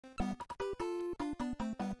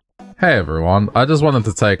Hey everyone, I just wanted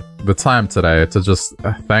to take the time today to just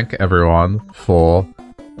thank everyone for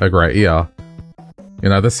a great year. You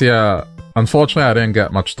know, this year, unfortunately I didn't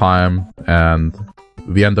get much time, and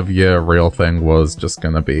the end of year real thing was just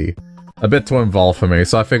gonna be a bit too involved for me,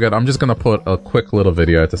 so I figured I'm just gonna put a quick little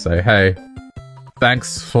video to say, hey,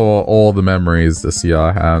 thanks for all the memories this year,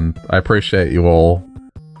 and I appreciate you all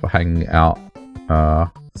for hanging out.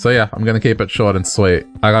 So yeah, I'm gonna keep it short and sweet.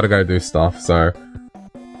 I gotta go do stuff, so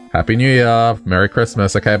Happy New Year! Merry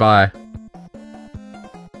Christmas, okay, bye!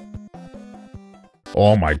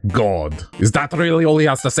 Oh my god, is that really all he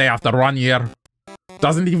has to say after 1 year?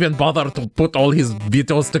 Doesn't even bother to put all his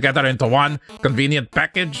videos together into one convenient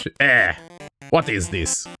package? What is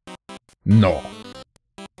this? No.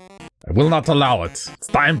 I will not allow it. It's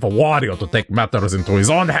time for Wario to take matters into his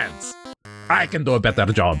own hands. I can do a better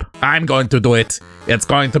job. I'm going to do it. It's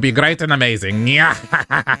going to be great and amazing.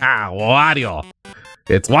 Wario.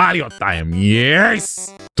 It's Wario time.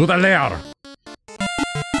 Yes! To the lair.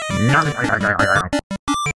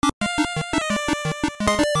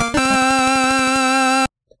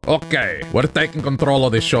 Okay, we're taking control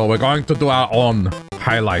of this show. We're going to do our own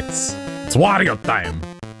highlights. It's Wario time.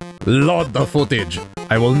 Load the footage.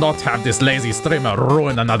 I will not have this lazy streamer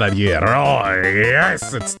ruin another year. Oh,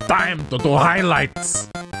 yes, it's time to do highlights.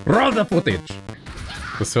 Roll the footage.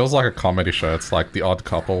 This feels like a comedy show. It's like The Odd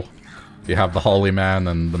Couple. You have the holy man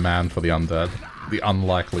and the man for the undead. The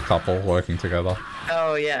unlikely couple working together.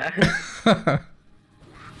 Oh, yeah. I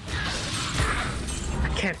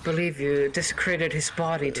can't believe you desecrated his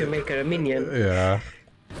body to make her a minion. Yeah.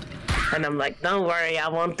 And I'm like, don't worry, I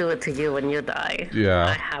won't do it to you when you die. Yeah.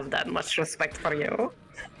 I have that much respect for you.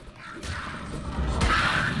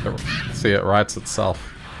 See, it writes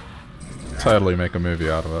itself. Totally make a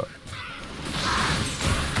movie out of it.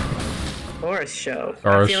 Or a show.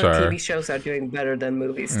 Or I feel like TV shows are doing better than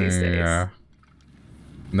movies these days. Yeah.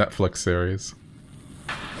 Netflix series.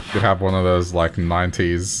 You could have one of those, like,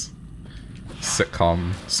 90s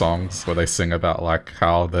sitcom songs where they sing about, like,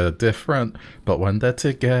 how they're different, but when they're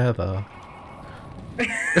together.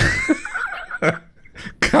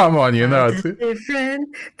 Come on, you know it's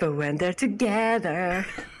different, but when they're together.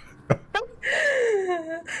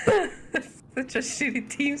 Such a shitty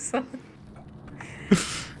team song.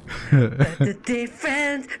 They're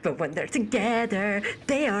different, but when they're together,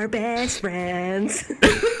 they are best friends.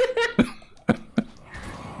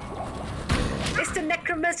 It's the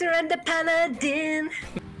Necromancer and the Paladin.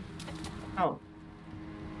 Oh,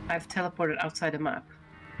 I've teleported outside the map.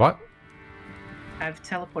 What? I've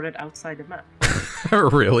teleported outside the map.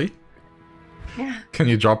 Really? Yeah. Can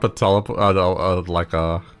you drop a teleport? Like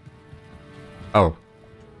a. Oh.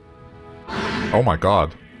 Oh my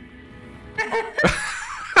god.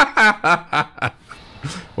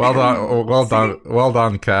 Well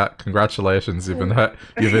done, Cat. Congratulations,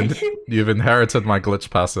 you've inherited my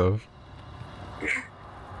glitch passive.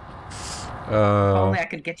 Only I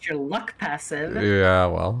could get your luck passive. Yeah,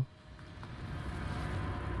 well.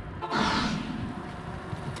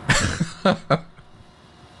 I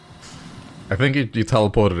think you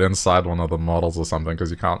teleported inside one of the models or something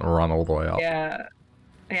because you can't run all the way up. Yeah,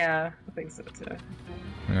 I think so too.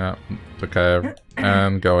 Yeah, okay,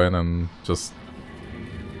 and go in and just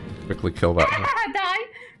quickly kill that. Die!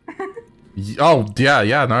 Oh,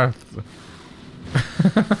 yeah, no.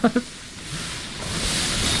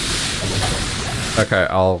 Okay,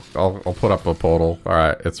 I'll put up a portal.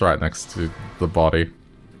 Alright, it's right next to the body.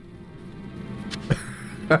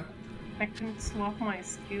 I can swap my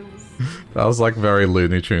skills. That was like very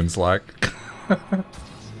Looney Tunes like.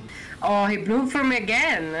 Oh, he blew for me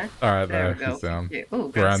again. Alright, there he's down. Ooh,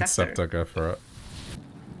 Grand Scepter, go for it.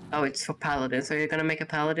 Oh, it's for Paladin, so you're gonna make a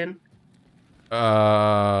Paladin?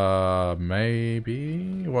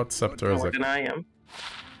 Maybe? What scepter is it? More than I am.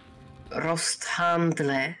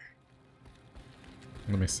 Rosthandle.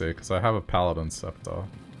 Let me see, because I have a Paladin scepter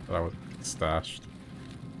that I was stashed.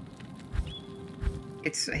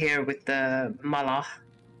 It's here with the Malach.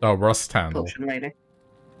 Oh, Rust Handle. Potion lady.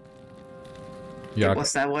 Yeah.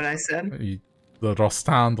 Was that what I said? The Rust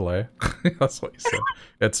Handle. That's what you said.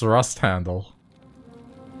 It's Rust Handle.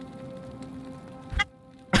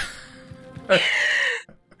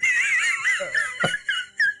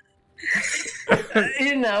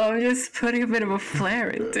 You know, I'm just putting a bit of a flair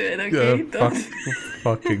into it, okay? Yeah,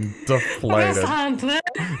 fucking deflated. Rosthandle.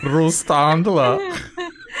 Rosthandle.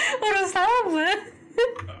 Rosthandle.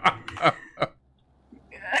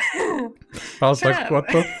 I was like, what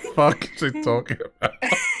the fuck is she talking about?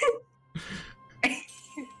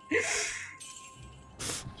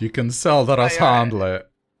 You can sell that as handle it.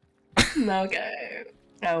 Okay,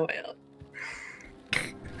 I will.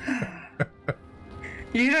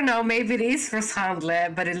 You don't know, maybe it is rust handle,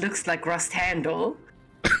 but it looks like rust handle.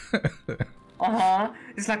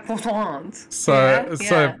 It's like croissant.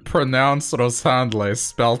 So pronounced rust handle,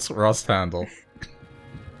 spelt rust handle.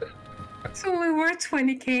 So we were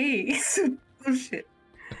 20k. Bullshit.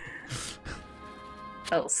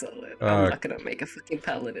 Also, I'm not gonna make a fucking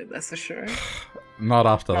paladin, that's for sure. Not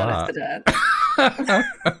after Not that. after that.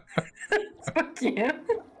 Fuck you.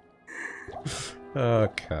 Oh,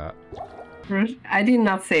 cat. I did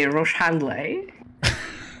not say Roshandle.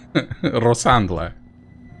 Rosandle.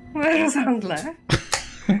 Roshandle.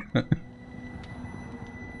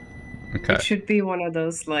 Okay. It should be one of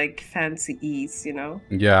those, like, fancy E's, you know?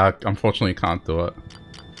 Yeah, unfortunately can't do it.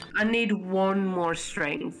 I need one more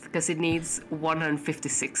strength, because it needs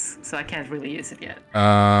 156, so I can't really use it yet.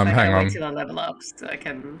 Hang on. Wait till I level up, so I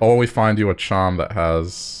can... Or we find you a charm that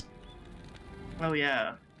has... Oh,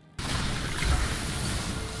 yeah.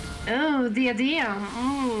 Oh, diadem.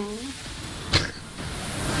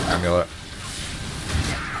 Amulet.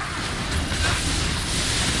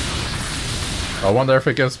 I wonder if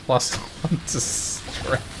it gives +1 to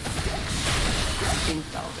strength.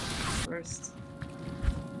 First.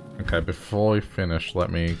 Okay, before we finish, let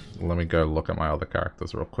me go look at my other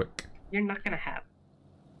characters real quick. You're not gonna have.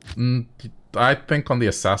 I think on the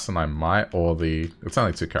assassin I might, or the... It's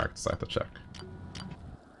only 2 characters I have to check.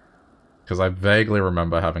 Because I vaguely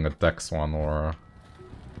remember having a Dex one or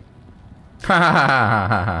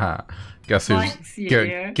a... Guess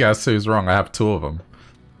who's wrong? I have 2 of them.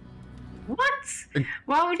 What?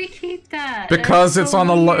 Why would you keep that? Because it's on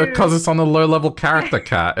a low level character,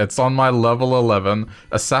 cat. It's on my level 11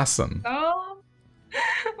 assassin. Oh,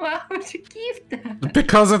 why would you keep that?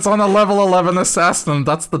 Because it's on a level 11 assassin.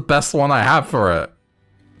 That's the best one I have for it.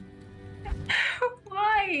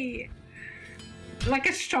 Why? Like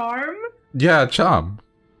a charm? Yeah, charm.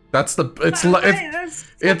 That's the. It's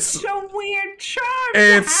such a weird charm.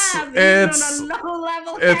 It's on a low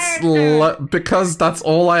level character. Because that's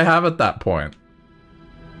all I have at that point.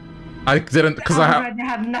 I didn't because I have. I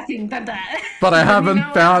have nothing but that. But I haven't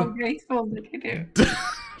found. How grateful that you do.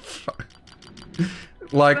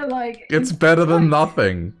 like it's better than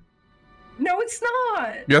nothing. No, it's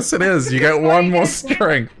not. Yes, it is. You get 1 more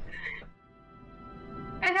strength.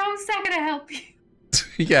 And how is that gonna help you?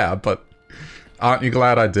 Yeah, but aren't you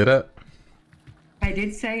glad I did it? I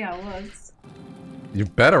did say I was. You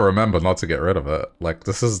better remember not to get rid of it. Like,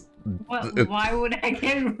 this is... why would I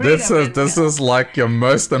get rid of it? This is like your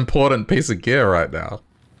most important piece of gear right now.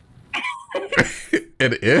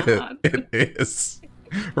 It is. It is.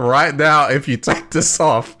 Right now, if you take this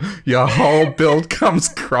off, your whole build comes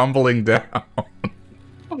crumbling down.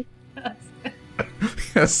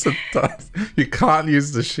 Yes, it does. You can't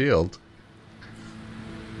use the shield.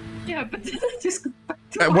 Yeah, but just go back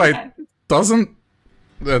to wait, doesn't...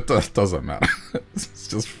 It doesn't matter. It's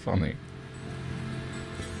just funny.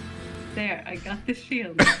 There, I got the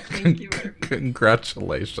shield. Thank you very much.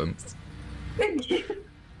 Congratulations. Thank you.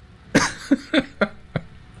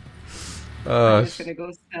 I'm just gonna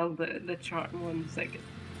go sell the chart in 1 second.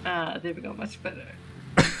 There we go, much better.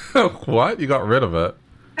 What? You got rid of it?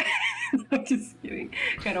 I'm just kidding.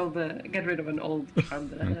 Get rid of an old charm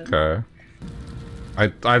that I had. Okay.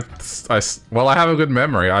 Well, I have a good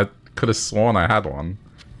memory. I could have sworn I had one.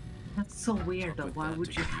 That's so weird, though. Why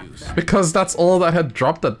would you have that? Because that's all that had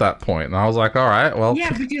dropped at that point, and I was like, all right, well.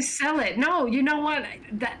 Yeah, but you sell it. No, you know what?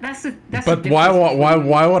 That's But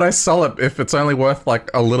why would I sell it if it's only worth like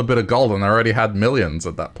a little bit of gold, and I already had millions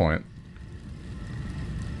at that point?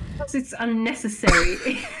 Because it's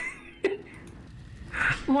unnecessary.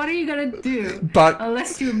 What are you gonna do?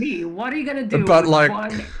 Unless you're me, what are you gonna do with like,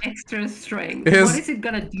 1 extra strength? What is it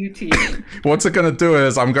gonna do to you? What's it gonna do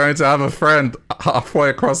is I'm going to have a friend halfway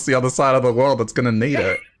across the other side of the world that's gonna need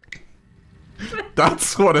it.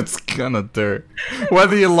 That's what it's gonna do.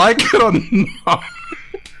 Whether you like it or not.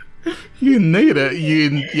 You need it.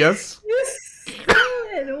 Yes. You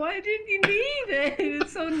said, why did you need it?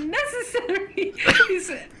 It's so necessary.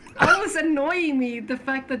 It's always annoying me, the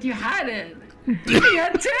fact that you had it. You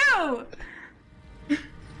had 2!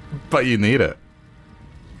 But you need it.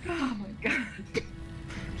 Oh my god.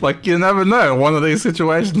 Like, you never know. One of these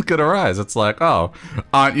situations could arise. It's like, oh,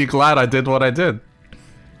 aren't you glad I did what I did?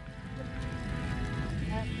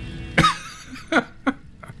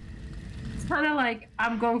 It's kind of like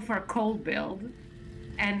I'm going for a cold build,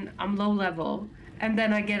 and I'm low level, and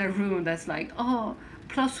then I get a rune that's like, oh,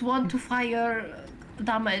 +1 to fire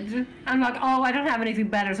damage. I'm like, oh, I don't have anything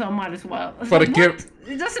better, so I might as well. But like,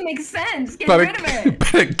 it doesn't make sense. Get rid of it.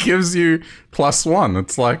 But it gives you +1.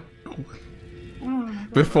 It's like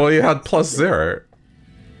before you had +0.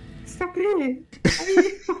 Stop being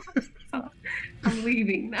I'm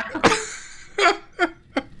leaving now.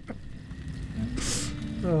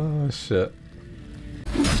 Oh shit.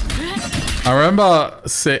 I remember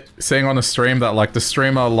seeing on a stream that like the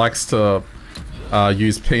streamer likes to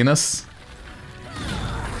use penis.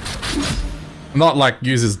 Not like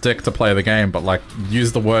use his dick to play the game, but like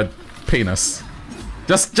use the word penis.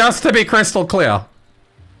 Just to be crystal clear.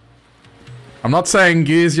 I'm not saying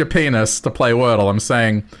use your penis to play Wordle, I'm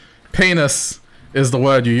saying penis is the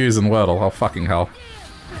word you use in Wordle. Oh fucking hell.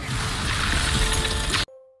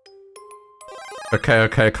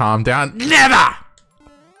 Okay, calm down. Never!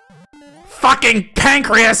 Fucking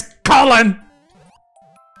pancreas, colon!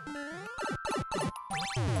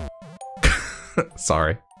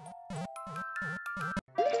 Sorry.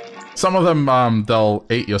 Some of them, they'll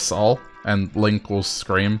eat your soul, and Link will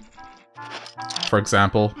scream. For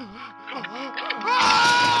example.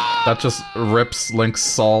 That just rips Link's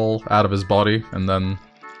soul out of his body, and then,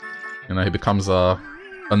 you know, he becomes a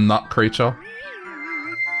nut creature.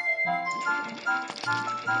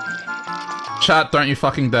 Chat, don't you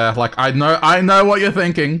fucking dare. Like, I know what you're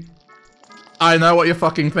thinking. I know what you're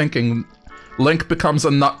fucking thinking. Link becomes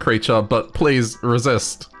a nut creature, but please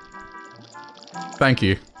resist. Thank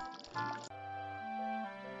you.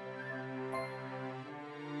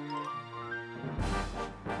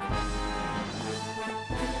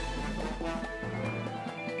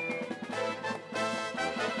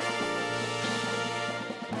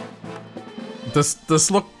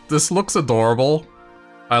 This looks adorable.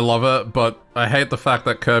 I love it, but I hate the fact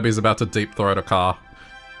that Kirby's about to deep throat a car.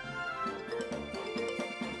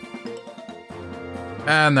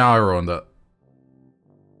 And now I ruined it.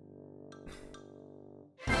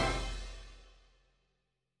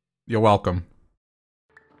 You're welcome.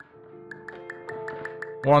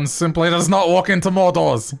 One simply does not walk into more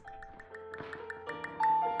doors.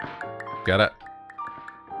 Get it?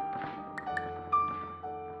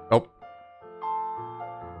 Oh.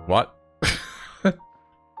 What?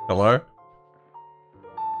 Hello?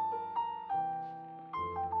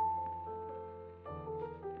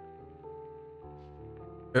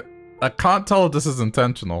 I can't tell if this is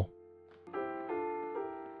intentional.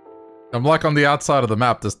 I'm like on the outside of the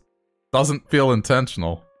map, this doesn't feel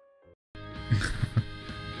intentional.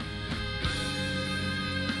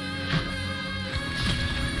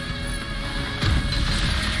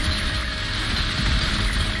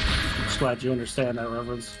 Just glad you understand that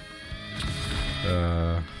reference.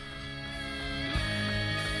 Oh,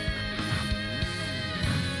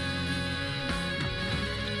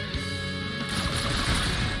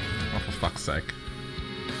 for fuck's sake.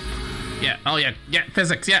 Yeah, oh yeah,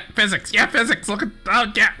 physics, physics, look at,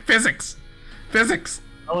 oh yeah, physics.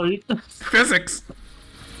 Oh, Physics.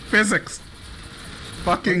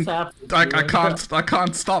 Fucking, I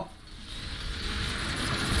can't stop.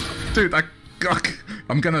 Dude,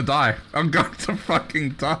 I'm gonna die. I'm going to fucking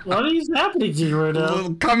die. What is happening to you right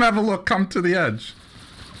now? Come have a look, come to the edge.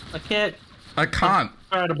 I can't. I can't.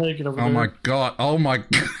 I'm trying to make it over there. there. My god, oh my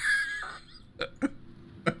god.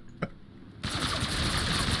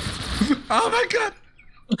 Oh my god!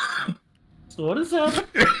 So what is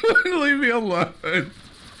happening? Leave me alone.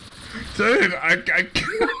 Dude, I can't.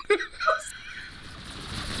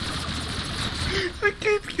 I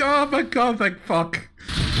keep, oh my god, thank fuck.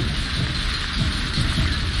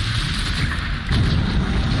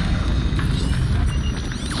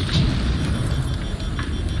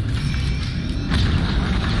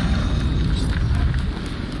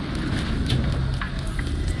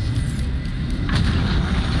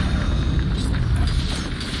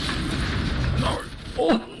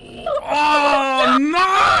 Oh no!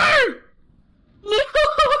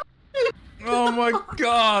 Oh my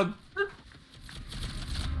god!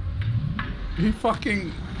 He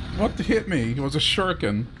fucking... What hit me? It was a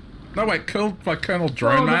shuriken. No wait, killed by Colonel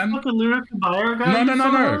Drone Man? The fucking Lyric Fire guy?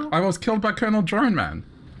 No. I was killed by Colonel Drone Man.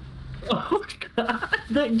 Oh god.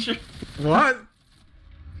 What?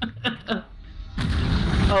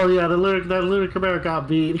 Oh yeah, that Lyric Fire got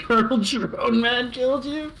beat. Colonel Drone Man killed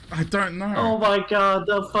you? I don't know. Oh my god,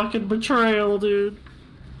 the fucking betrayal, dude.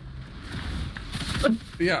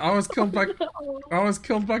 Yeah, I was killed by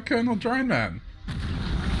Colonel Drone Man.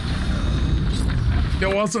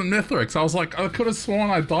 It wasn't Mithrix. I was like, I could have sworn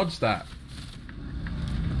I dodged that.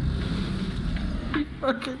 You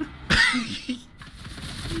fucking...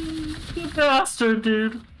 You bastard,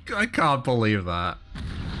 dude. I can't believe that.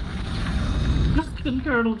 Fucking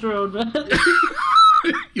Colonel Drone Man.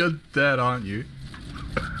 You're dead, aren't you?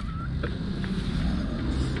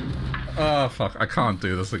 Oh, fuck. I can't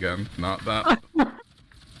do this again. Not that.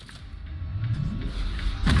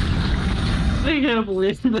 I can't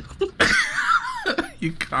believe this.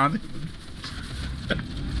 You can't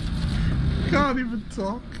even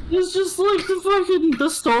talk. It's just like the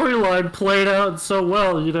storyline played out so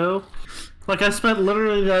well, you know? Like, I spent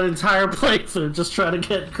literally that entire playthrough just trying to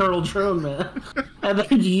get Colonel Drone Man. And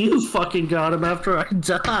then you fucking got him after I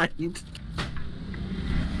died.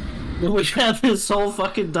 And we had this whole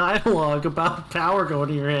fucking dialogue about power going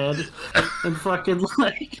to your head. And fucking,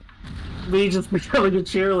 like, me just becoming a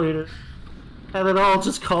cheerleader. And it all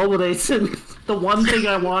just culminates in the one thing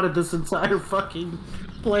I wanted this entire fucking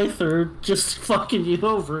playthrough, just fucking you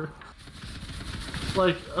over.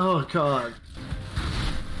 Like, oh god.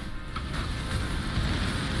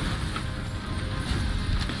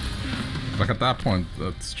 Like, at that point,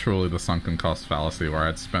 that's truly the sunken cost fallacy where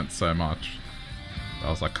I'd spent so much. I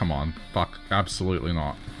was like, come on, fuck, absolutely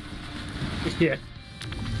not. Yeah.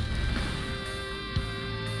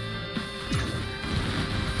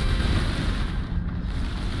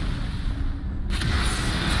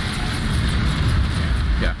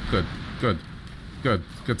 Yeah,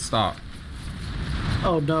 good start.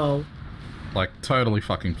 Oh no. Like, totally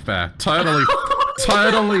fucking fair. Totally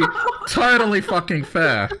fucking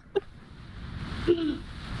fair.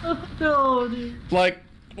 Oh no, dude. Like,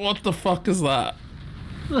 what the fuck is that?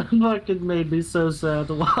 That fucking made me so sad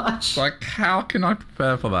to watch. Like, how can I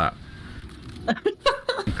prepare for that?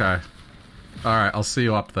 Okay. Alright, I'll see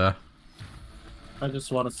you up there. I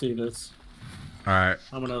just want to see this. Alright.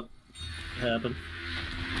 I'm gonna happen.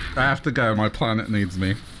 I have to go, my planet needs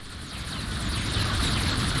me.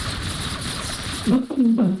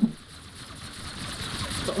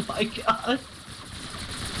 Oh my god.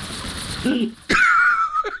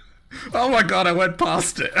 Oh my god, I went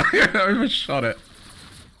past it. I overshot it.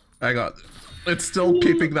 I got... It's still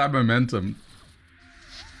keeping that momentum.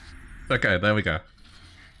 Okay, there we go.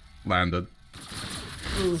 Landed.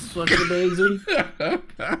 This is fucking amazing.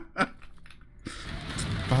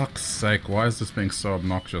 Fuck's sake, why is this being so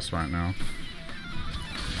obnoxious right now?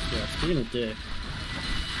 Yeah, being a dick.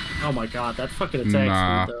 Oh my god, that fucking attack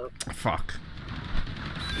Nah. speed though. Fuck.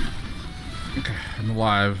 Okay, I'm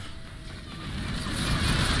alive.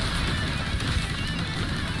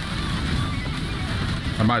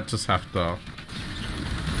 I might just have to...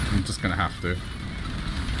 I'm just gonna have to.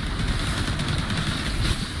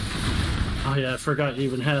 Oh yeah, I forgot you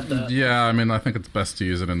even had that. Yeah, I mean, I think it's best to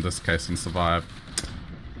use it in this case and survive.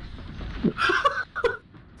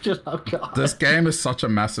 Just, oh god. This game is such a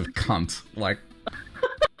massive cunt. Like...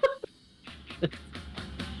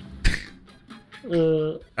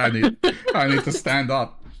 I need to stand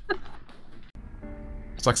up.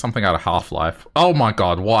 It's like something out of Half-Life. Oh my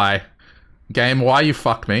god, why? Game, why you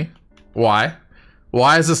fuck me? Why?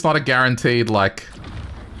 Why is this not a guaranteed, like,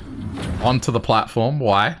 onto the platform?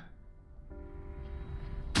 Why?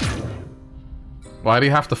 Why do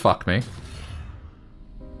you have to fuck me?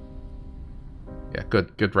 Yeah,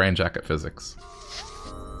 good rain jacket physics.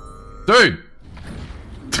 Dude!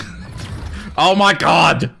 Oh my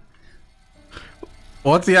god!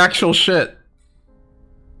 What's the actual shit?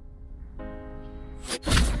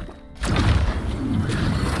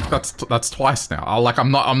 That's twice now.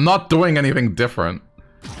 I'm not doing anything different.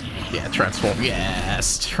 Yeah, transform.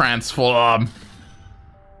 Yes, transform.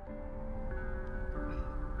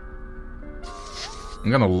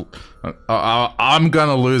 I'm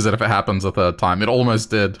gonna lose it if it happens a third time. It almost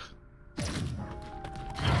did.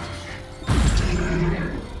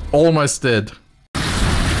 Almost did.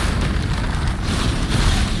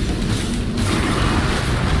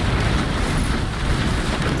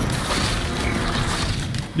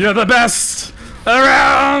 You're the best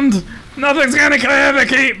around! Nothing's gonna ever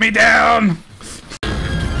keep me down!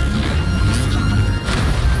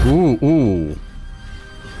 Ooh.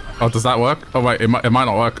 Oh, does that work? Oh wait, it might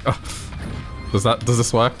not work. Oh. Does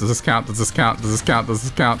this work? Does this count? Does this count? Does this count? Does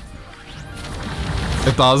this count?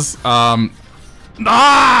 It does. Ah!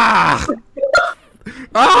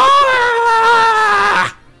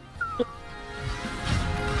 Ah!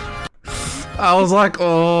 I was like,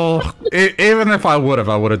 oh, even if I would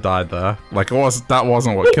have died there. Like, that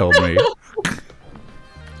wasn't what killed me.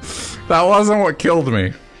 That wasn't what killed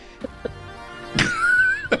me.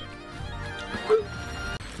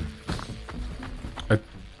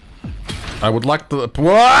 I would like to...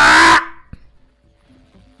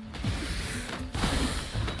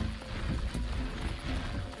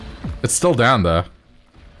 It's still down there.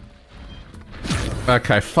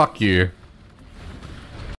 Okay, fuck you.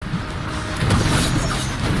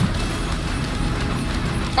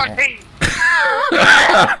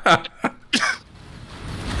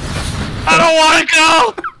 I don't want to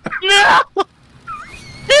go! No!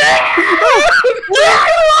 No!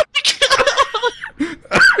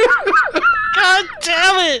 God damn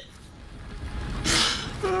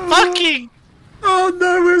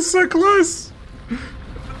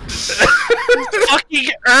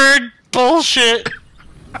Earned bullshit.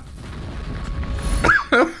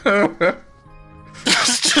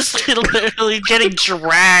 Just literally getting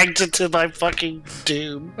dragged into my fucking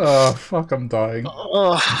doom. Oh, fuck, I'm dying.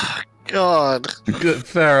 Oh, God. Good,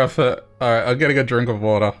 fair effort. Alright, I'm getting a drink of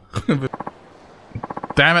water.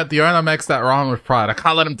 Damn it, the owner makes that wrong with pride. I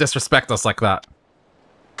can't let him disrespect us like that.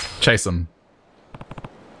 Chase him.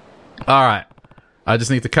 Alright. I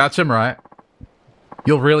just need to catch him, right?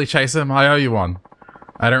 You'll really chase him? I owe you one.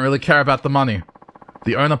 I don't really care about the money.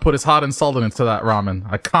 The owner put his heart and soul into that ramen.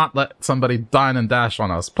 I can't let somebody dine and dash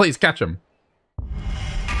on us. Please catch him.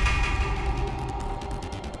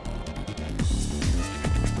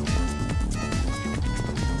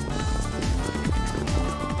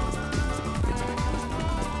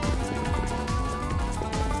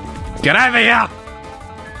 Get over here!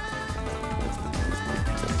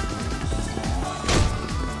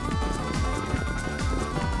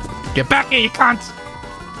 Get back here, you cunt!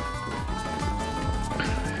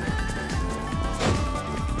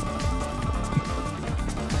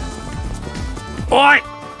 Oi!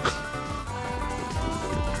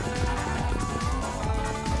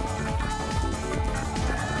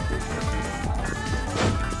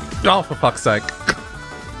 Oh, for fuck's sake.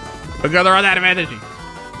 We're gonna run out of energy.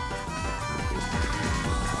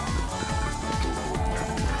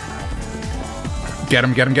 Get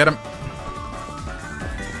him, get him, get him.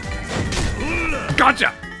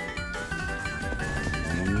 Gotcha!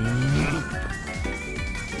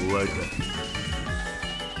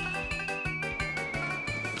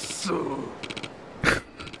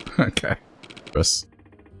 Okay.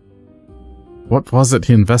 What was it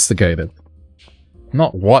he investigated?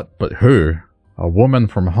 Not what, but who? A woman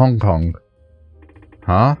from Hong Kong.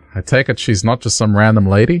 Huh? I take it she's not just some random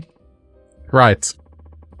lady? Right.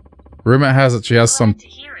 Rumor has it she has some...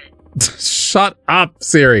 Shut up,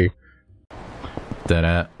 Siri!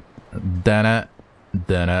 Da-da. Da-da.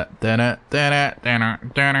 Da-da. Da-da. Da-da. Da-da.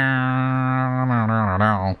 Da-da.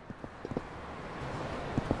 Da-da.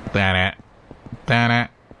 Da-da. Da-da.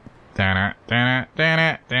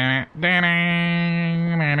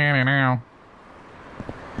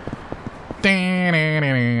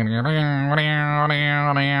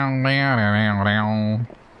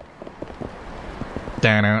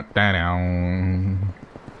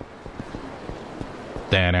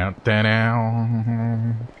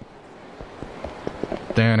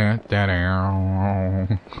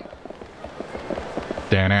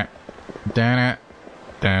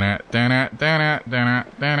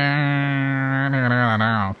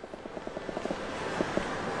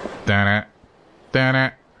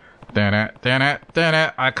 Da-da. Da-da.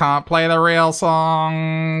 Da-da. I can't play the real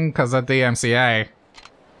song because of DMCA.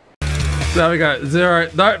 There we go. 0.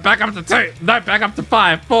 No, back up to 2. No, back up to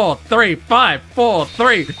 5, 4, 3, 5, 4,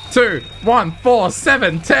 3, 2, 1, 4,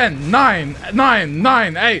 7, 10, 9, 9,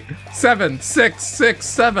 9, 8, 7, 6, 6,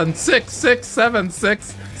 7, 6, 6, 7,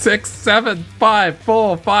 6, 6, 7, 5,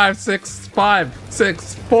 4, 5, 6, 5,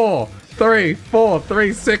 6, 4, 3, 4,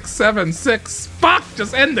 3, 6, 7, 6. Fuck!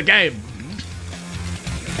 Just end the game!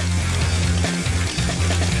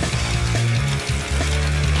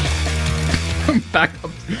 I'm back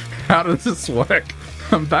up. How does this work?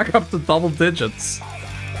 I'm back up to double digits.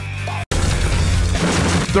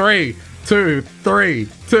 3, 2, 3,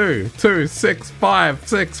 2, 2, 6, 5,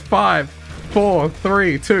 6, 5, 4,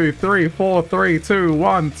 3, 2, 3, 4, 3, 2,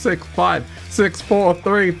 1, 6, 5, 6, 4,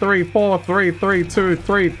 3, 3, 4, 3, 3, 2,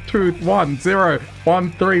 3, 2, 1, 0,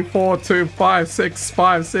 1, 3, 4, 2, 5, 6,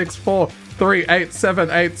 5, 6, 4, 3, 8, 7,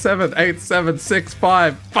 8, 7, 8, 7, 6,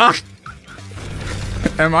 5. Fuck!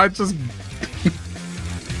 Am I just...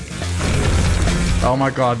 Oh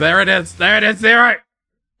my god, there it is! There it is, 0!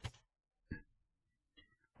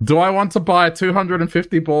 Do I want to buy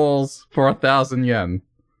 250 balls for 1,000 yen?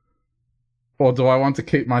 Or do I want to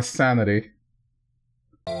keep my sanity?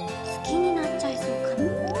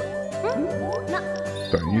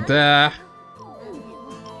 Don't you dare!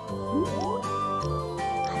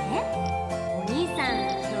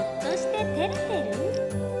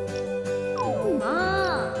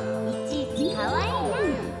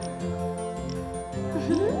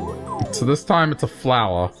 So this time it's a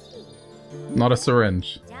flower, not a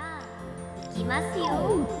syringe.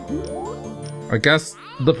 I guess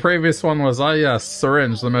the previous one was, oh yes,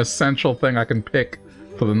 syringe, the most central thing I can pick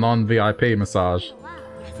for the non-VIP massage.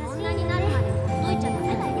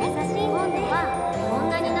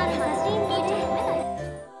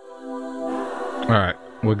 Alright,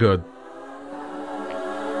 we're good.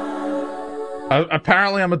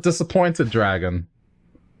 Apparently I'm a disappointed dragon.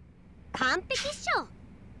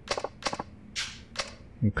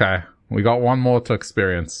 Okay, we got one more to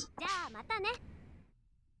experience.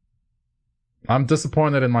 I'm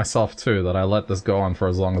disappointed in myself too that I let this go on for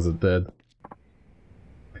as long as it did.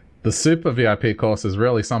 The Super VIP course is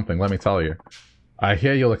really something, let me tell you. I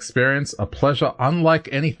hear you'll experience a pleasure unlike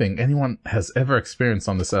anything anyone has ever experienced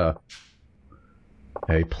on this earth.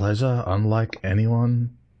 A pleasure unlike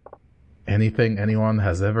anything anyone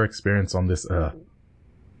has ever experienced on this earth.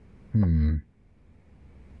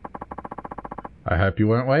 I hope you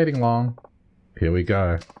weren't waiting long. Here we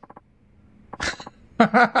go.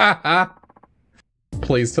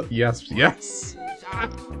 Please, yes, yes!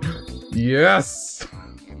 Yes!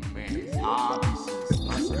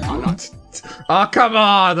 Oh, come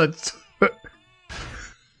on!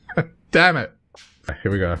 Damn it.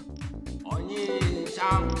 Here we go.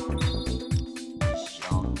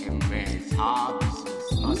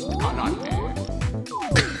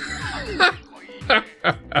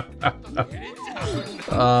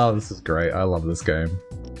 Oh, this is great. I love this game.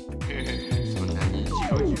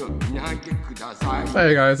 There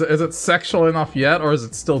you go. Is it sexual enough yet, or is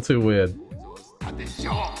it still too weird?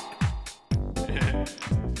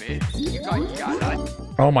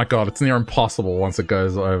 Oh my god, it's near impossible once it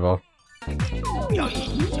goes over.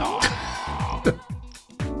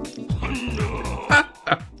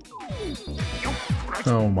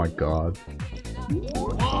 Oh my god.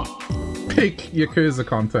 Peak Yakuza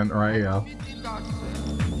content right here.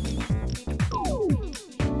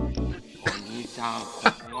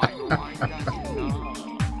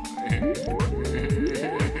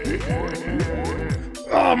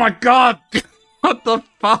 Oh my god! What the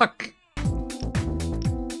fuck?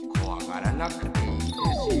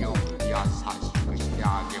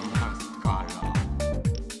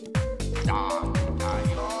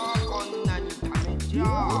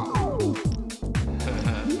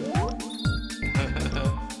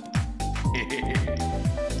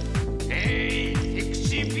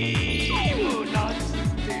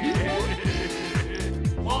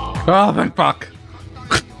 Oh, thank fuck.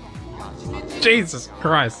 Jesus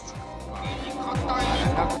Christ.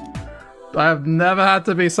 I have never had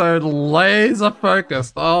to be so laser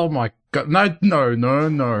focused. Oh my god. No, no, no,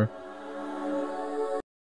 no.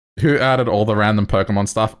 Who added all the random Pokemon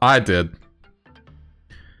stuff? I did.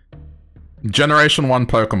 Generation 1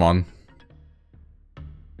 Pokemon.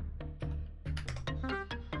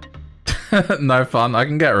 No fun. I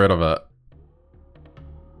can get rid of it.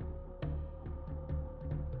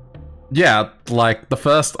 Yeah, like the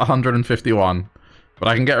first 151. But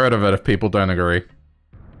I can get rid of it if people don't agree.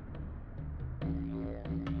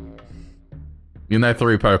 You know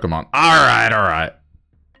 3 Pokemon. Alright, alright.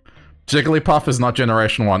 Jigglypuff is not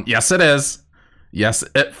Generation 1. Yes, it is. Yes,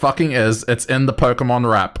 it fucking is. It's in the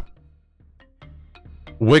Pokemon rap.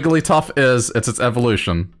 Wigglytuff is. It's its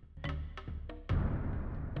evolution.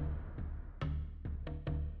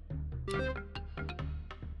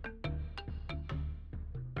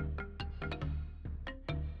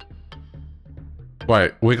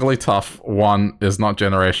 Wait, Wigglytuff 1 is not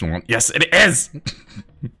Generation 1. Yes, it is!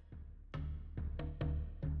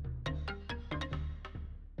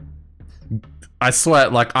 I swear,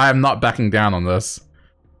 like, I am not backing down on this.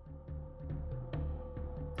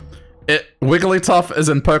 Wigglytuff is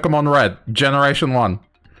in Pokemon Red, Generation 1.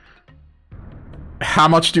 How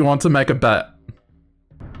much do you want to make a bet?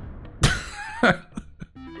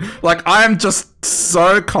 Like, I am just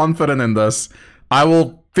so confident in this. I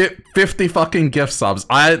will 50 fucking gift subs.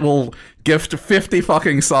 I will gift 50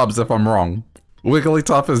 fucking subs if I'm wrong.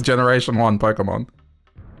 Wigglytuff is Generation 1 Pokemon.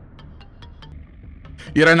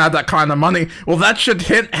 You don't have that kind of money. Well, that should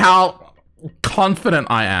hint how confident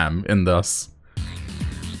I am in this.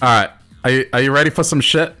 Alright, are you ready for some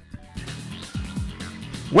shit?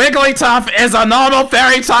 Wigglytuff is a normal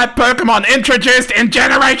fairy-type Pokemon introduced in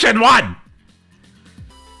Generation 1!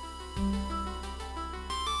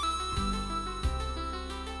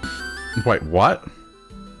 Wait, what?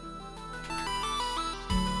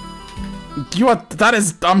 That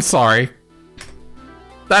is, I'm sorry.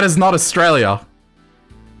 That is not Australia.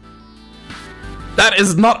 That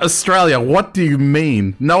is not Australia. What do you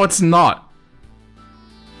mean? No, it's not.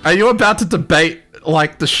 Are you about to debate,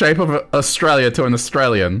 like, the shape of Australia to an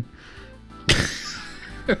Australian?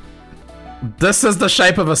 This is the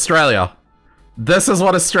shape of Australia. This is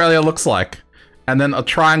what Australia looks like. And then a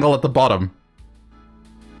triangle at the bottom.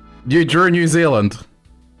 You drew New Zealand.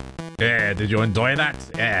 Yeah, did you enjoy that?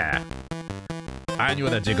 Yeah. I knew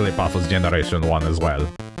that Jigglypuff was Generation 1 as well.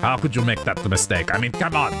 How could you make that mistake? I mean,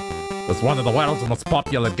 come on! It was one of the world's most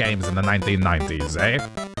popular games in the 1990s, eh?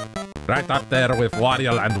 Right up there with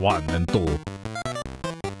Warioland 1 and 2.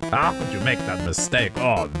 How could you make that mistake?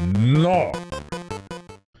 Oh, no!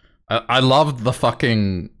 I love the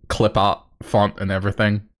fucking clip art font and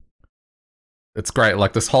everything. It's great,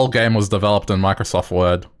 like this whole game was developed in Microsoft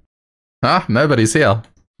Word. Huh? Nobody's here.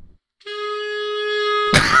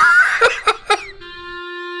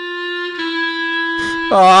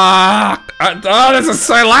 Oh, this is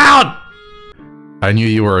so loud! I knew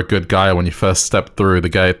you were a good guy when you first stepped through the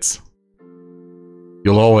gates.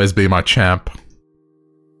 You'll always be my champ.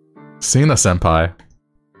 Sina-senpai.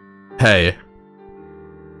 Hey.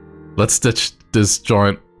 Let's ditch this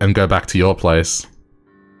joint and go back to your place.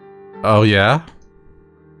 Oh yeah?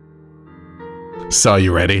 So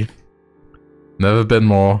you ready? Never been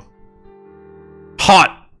more...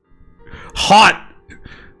 hot! Hot!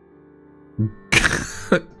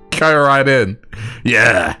 Go right in.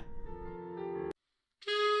 Yeah.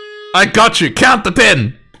 I got you. Count the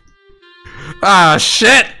pin. Ah,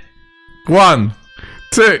 shit. 1,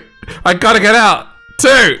 2. I gotta get out.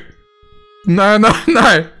 2. No, no,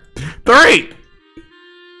 no. 3.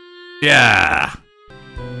 Yeah.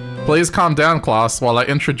 Please calm down, class, while I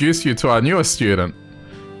introduce you to our newest student.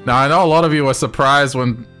 Now, I know a lot of you were surprised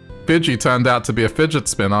when Fidgy turned out to be a fidget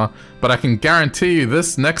spinner, but I can guarantee you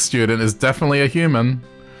this next student is definitely a human.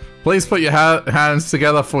 Please put your hands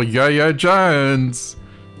together for Yo-Yo Jones.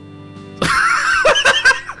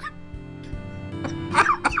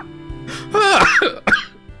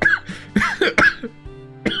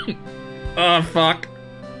 Oh, fuck.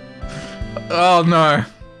 Oh, no.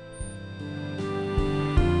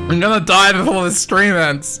 I'm gonna die before the stream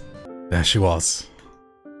ends. There she was.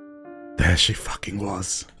 There she fucking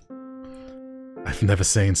was. I've never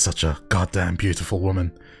seen such a goddamn beautiful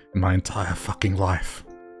woman in my entire fucking life.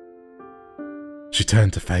 She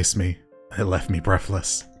turned to face me, and it left me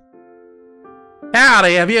breathless.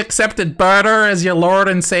 Howdy, have you accepted Berter as your lord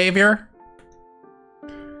and savior?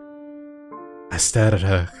 I stared at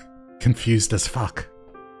her, confused as fuck.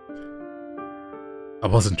 I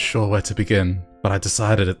wasn't sure where to begin, but I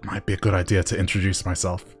decided it might be a good idea to introduce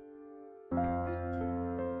myself.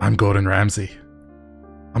 I'm Gordon Ramsay.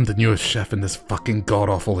 I'm the newest chef in this fucking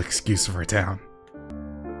god-awful excuse for a town.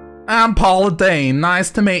 I'm Paula Dean, nice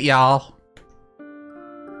to meet y'all.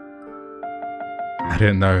 I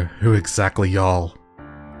didn't know who exactly y'all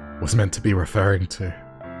was meant to be referring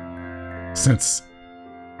to, since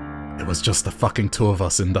it was just the fucking two of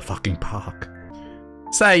us in the fucking park.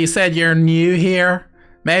 So you said you're new here?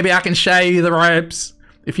 Maybe I can show you the ropes,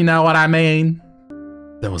 if you know what I mean.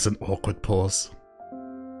 There was an awkward pause.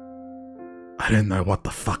 I didn't know what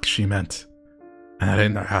the fuck she meant, and I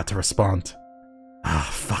didn't know how to respond. Ah,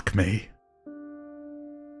 fuck me.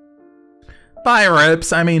 By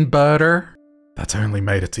ropes, I mean Berter. That only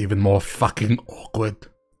made it even more fucking awkward.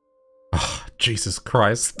 Oh, Jesus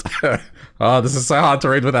Christ. Oh, this is so hard to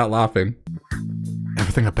read without laughing.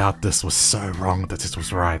 Everything about this was so wrong that it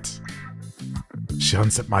was right. She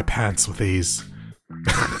unzipped my pants with ease.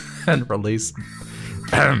 And released.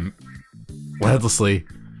 Wordlessly,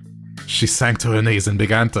 she sank to her knees and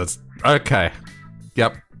began to... Okay.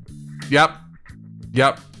 Yep. Yep.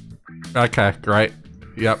 Yep. Okay, great.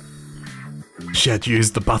 Yep. She had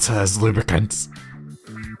used the butter as lubricant.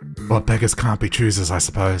 What beggars can't be choosers, I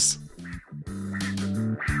suppose.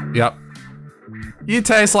 Yep. You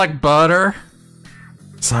taste like butter.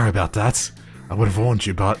 Sorry about that. I would have warned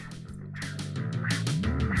you, but...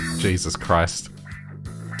 Jesus Christ.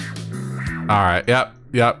 Alright, yep.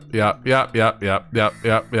 Yep, yep, yep, yep, yep, yep,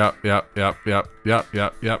 yep, yep, yep, yep, yep, yep,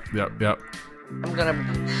 yep, yep, yep, yep. I'm gonna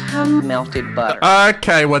have melted butter.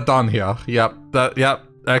 Okay, we're done here. Yep, yep,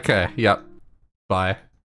 okay, yep. Bye.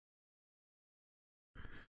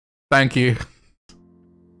 Thank you.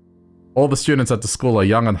 All the students at the school are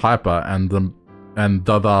young and hyper, and the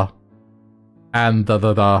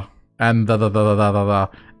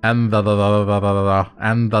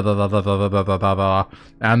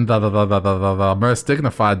most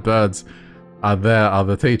dignified birds are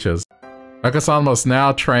the teachers. Okasan was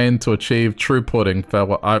now trained to achieve true pudding.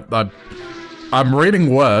 I'm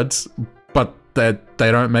reading words, but they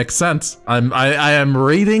don't make sense. I am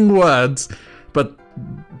reading words, but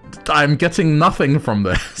I'm getting nothing from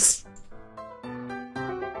this.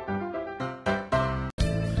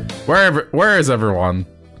 Where is everyone?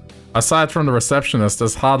 Aside from the receptionist,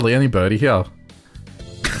 there's hardly anybody here.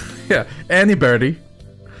 Yeah, anybody.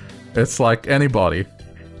 It's like anybody.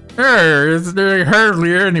 There's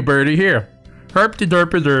hardly anybody here.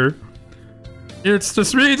 Herpty-derpy-der. It's the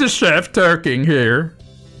Swedish chef talking here.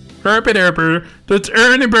 Herpy-derpy. Does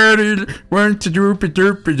anybody want to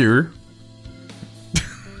doopy-doopy-der?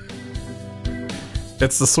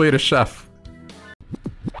 It's the Swedish chef.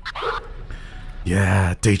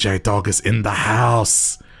 Yeah, DJ Dog is in the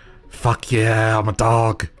house. Fuck yeah, I'm a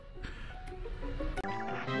dog.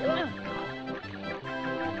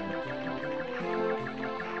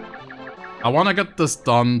 I want to get this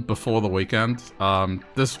done before the weekend.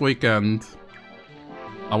 This weekend,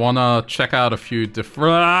 I want to check out a few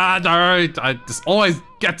different... this always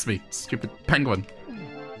gets me, stupid penguin.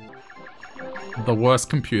 The worst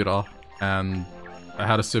computer, and I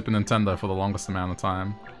had a Super Nintendo for the longest amount of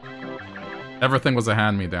time. Everything was a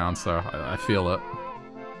hand-me-down, so I feel it.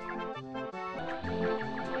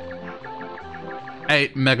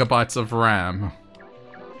 8 megabytes of RAM.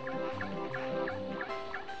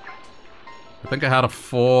 I think I had a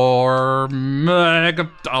 4 mega...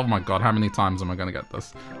 Oh my god, how many times am I gonna get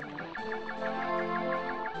this?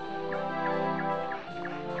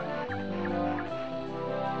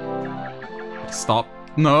 Stop.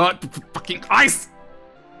 No, fucking ice!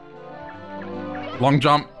 Long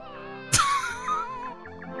jump.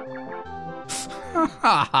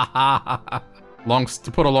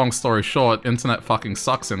 To put a long story short, internet fucking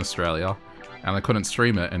sucks in Australia. And I couldn't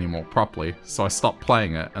stream it anymore properly, so I stopped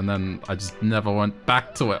playing it, and then I just never went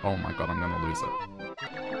back to it. Oh my god, I'm gonna lose it.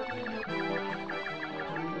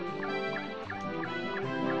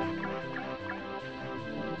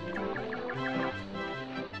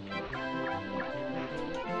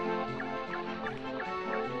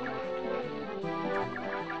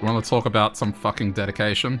 You wanna talk about some fucking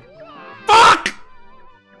dedication? Fuck!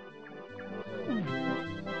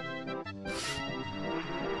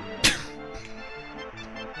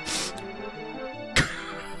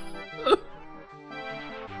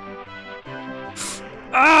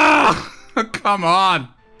 Come on!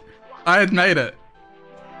 I had made it.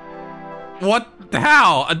 What?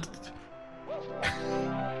 How?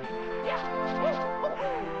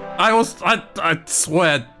 I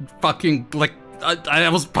swear, fucking, like, I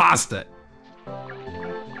was past it.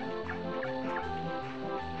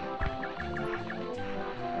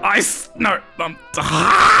 No,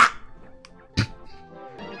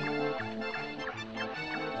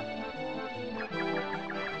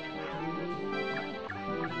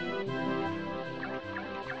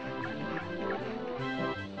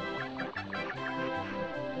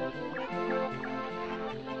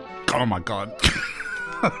 oh my god.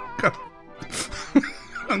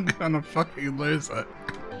 I'm gonna fucking lose it.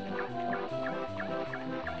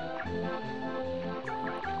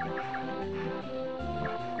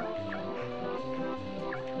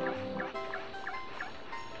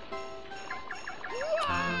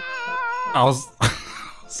 I was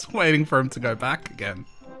waiting for him to go back again.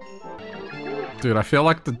 Dude, I feel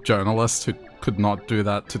like the journalist who could not do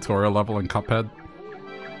that tutorial level in Cuphead.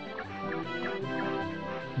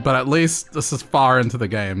 But at least this is far into the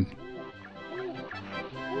game.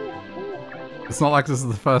 It's not like this is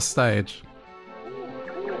the first stage.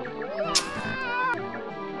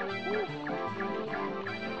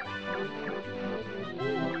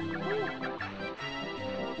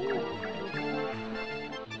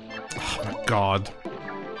 Oh my god.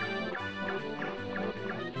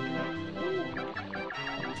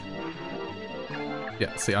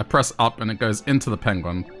 Yeah, see, I press up and it goes into the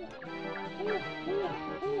penguin.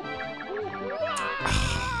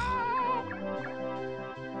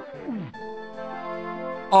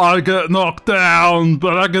 I get knocked down,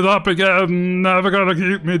 but I get up again. Never gonna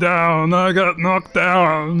keep me down. I get knocked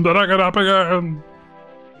down, but I get up again.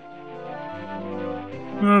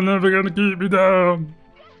 You're never gonna keep me down.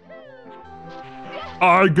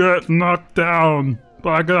 I get knocked down, but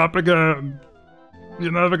I get up again.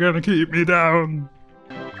 You're never gonna keep me down.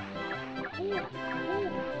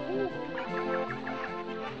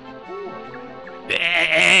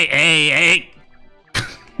 Hey.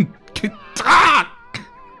 Ah!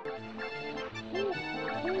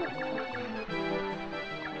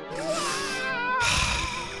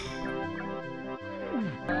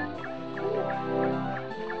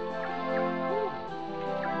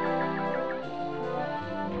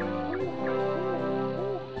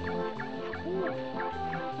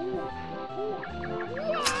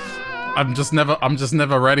 I'm just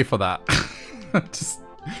never ready for that.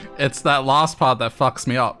 It's that last part that fucks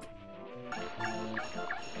me up.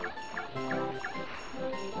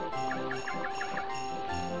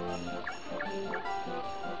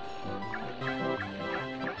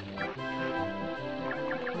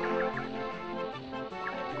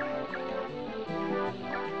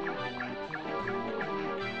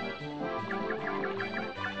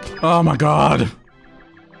 Oh my god.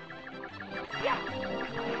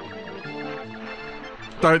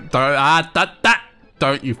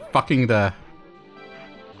 Don't you fucking dare.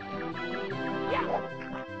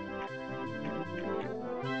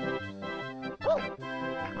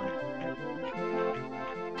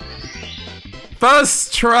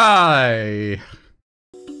 First try!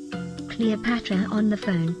 Cleopatra on the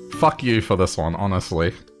phone. Fuck you for this one,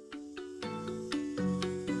 honestly.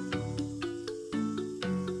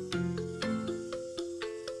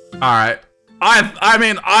 Alright. I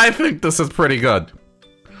mean, I think this is pretty good.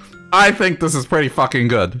 I think this is pretty fucking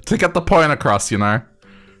good. To get the point across, you know?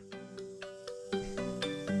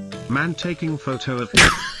 Man taking photo of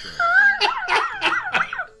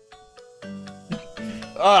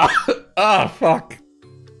fuck.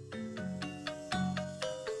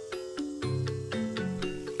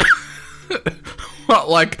 What,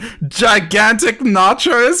 like, gigantic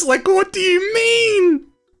nachos? Like, what do you mean?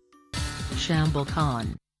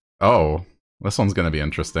 ShambleCon. Oh, this one's gonna be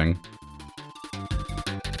interesting.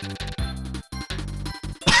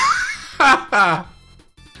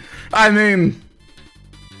 I mean...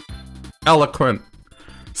 eloquent.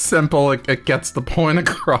 Simple, it gets the point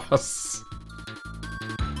across.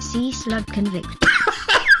 See slug convict.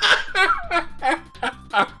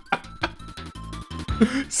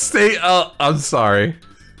 Stay I'm sorry.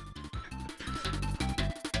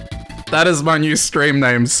 That is my new stream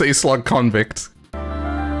name, Sea Slug Convict.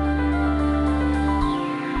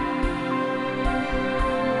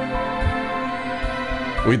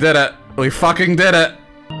 We did it. We fucking did it.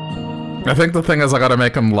 I think the thing is I gotta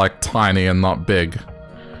make him, like, tiny and not big.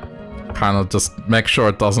 Kind of just make sure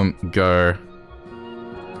it doesn't go...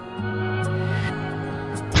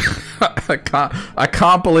 I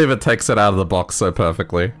can't believe it takes it out of the box so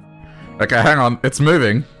perfectly. Okay, hang on. It's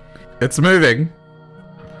moving. It's moving.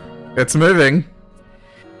 It's moving.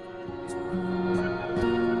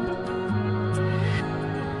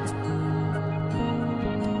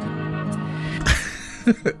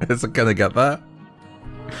 Is it gonna get that?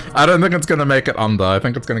 I don't think it's gonna make it under. I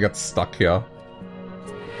think it's gonna get stuck here.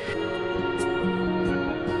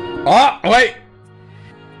 Oh, wait!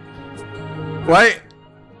 Wait!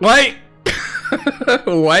 Wait!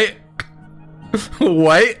 Wait!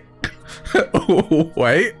 Wait!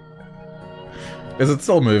 Wait! Is it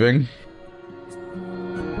still moving?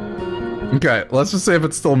 Okay, let's just see if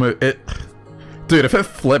it's still Dude, if it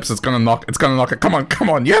flips, it's gonna knock it. Come on, come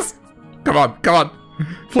on, yes! Come on, come on!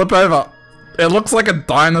 Flip over! It looks like a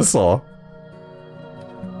dinosaur.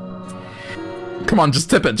 Come on, just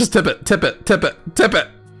tip it, tip it, tip it, tip it, tip it,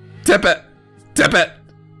 tip it, tip it,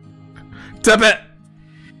 tip it,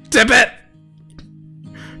 tip it,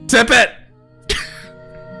 tip it,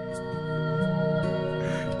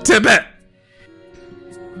 tip it.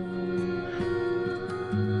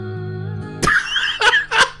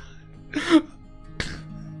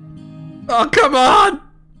 Oh, come on!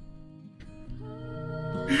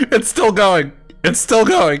 It's still going. It's still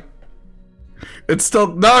going. It's still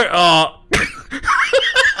no. Oh.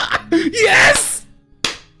 Yes!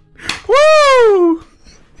 Woo!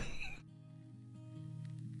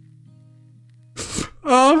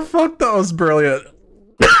 Oh fuck! That was brilliant.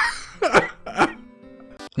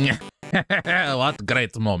 What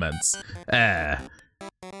great moments. How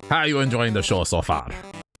are you enjoying the show so far?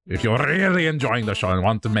 If you're really enjoying the show and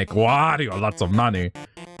want to make Wario lots of money,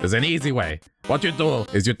 there's an easy way. What you do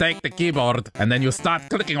is you take the keyboard and then you start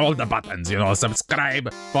clicking all the buttons, you know,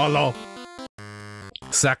 subscribe, follow,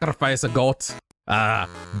 sacrifice a goat,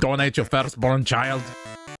 donate your firstborn child.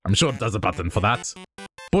 I'm sure there's a button for that.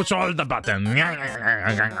 Push all the buttons.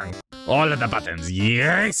 All of the buttons,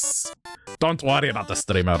 yes! Don't worry about the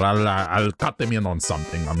streamer, I'll cut them in on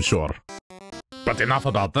something, I'm sure. But enough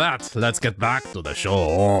about that, let's get back to the show.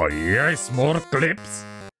 Oh yes, more clips.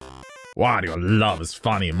 Wario loves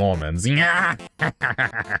funny moments.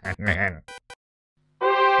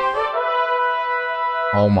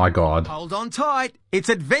 Oh my god. Hold on tight, it's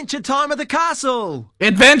adventure time at the castle!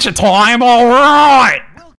 Adventure time, alright!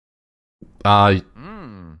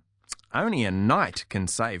 Only a knight can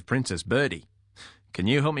save Princess Birdie. Can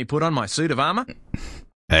you help me put on my suit of armor?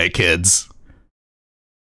 Hey kids.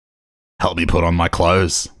 Help me put on my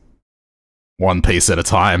clothes. One piece at a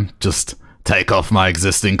time. Just take off my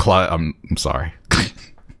existing clothes. I'm sorry.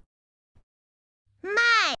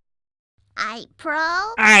 May.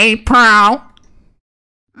 April. April.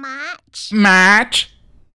 March. March.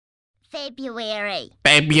 February.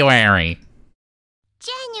 February.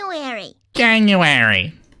 January.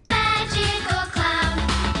 January. Magical clown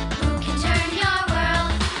who can turn your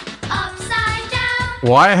world upside down.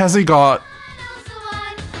 Why has he got...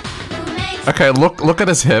 Okay, look at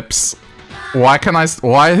his hips. Why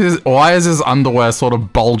is his underwear sort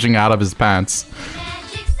of bulging out of his pants?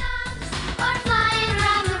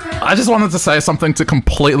 I just wanted to say something to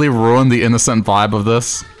completely ruin the innocent vibe of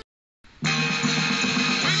this.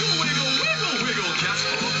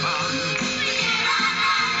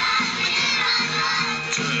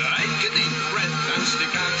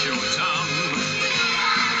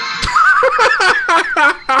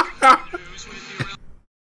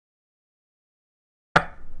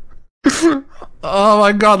 Oh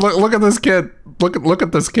my god, look at this kid. Look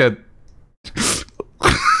at this kid.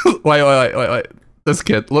 wait. This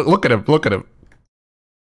kid. Look at him. Look at him.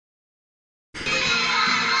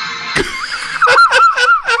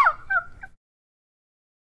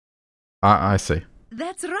 I see.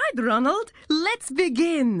 That's right, Ronald. Let's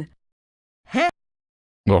begin.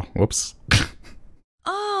 Oh, whoops.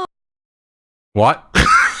 Oh. What?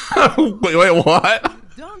 wait, what?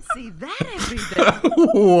 You don't see that every day.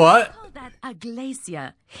 What? We call that a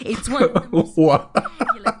glacier. It's one of the most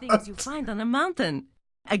spectacular things you find on a mountain.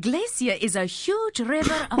 A glacier is a huge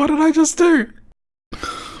river of... What did I just do?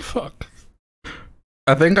 Fuck.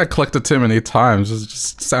 I think I clicked it too many times. It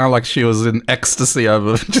just sounded like she was in ecstasy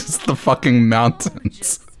over just the fucking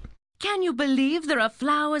mountains. Can you believe there are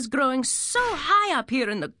flowers growing so high up here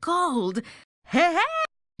in the cold? Hey!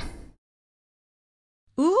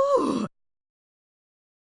 Ooh!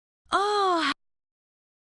 Oh!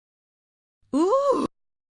 Ooh!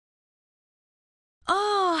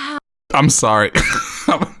 Oh! I'm sorry.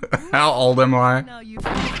 How old am I?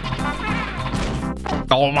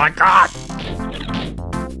 Oh my god!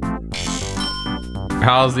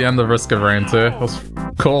 How's the end of Risk of Rain 2? It was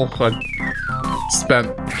cool. I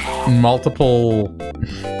spent multiple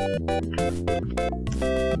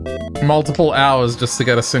hours just to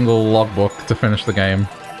get a single logbook to finish the game.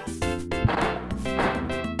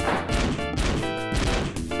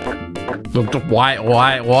 Why?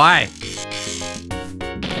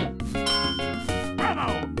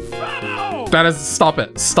 That is, stop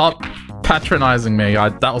it. Stop patronizing me.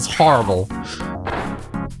 That was horrible.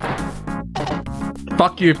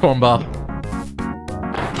 Fuck you, Pumba.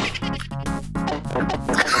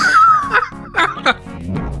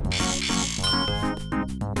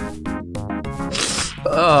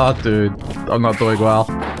 Oh, dude. I'm not doing well.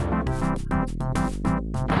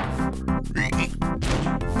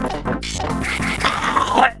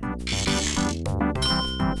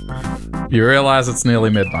 You realize it's nearly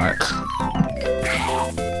midnight.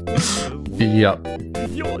 Yep.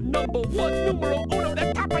 Your number one numero uno,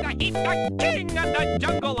 the top of the heap, the king of the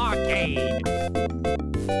jungle arcade.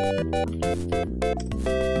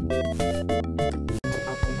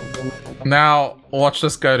 Now, watch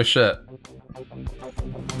this go to shit.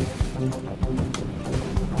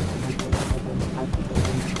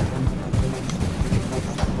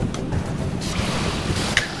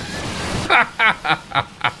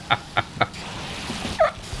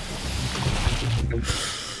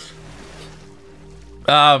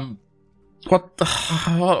 What the...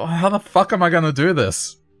 How the fuck am I gonna do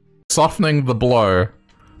this? Softening the blow.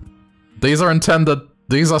 These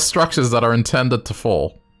are structures that are intended to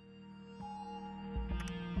fall.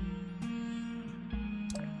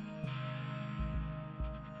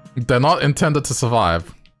 They're not intended to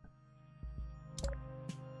survive.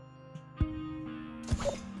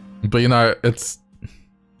 But you know, it's...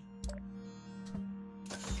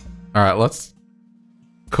 Alright, let's...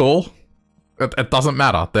 Cool. It doesn't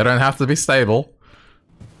matter. They don't have to be stable.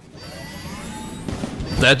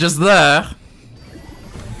 They're just there.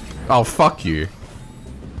 Oh, fuck you.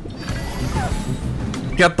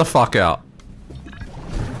 Get the fuck out.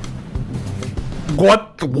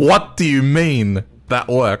 What do you mean that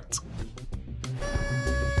worked?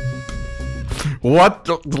 What?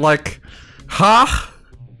 Like... Huh?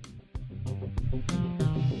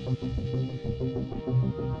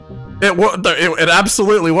 It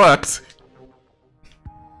absolutely worked.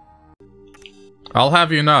 I'll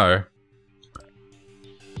have you know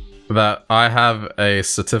that I have a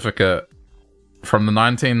certificate from the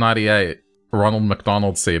 1998 Ronald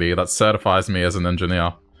McDonald CD that certifies me as an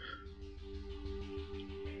engineer.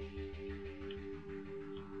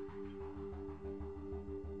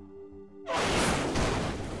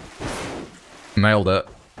 Nailed it.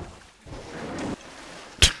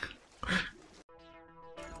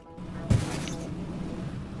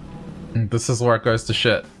 This is where it goes to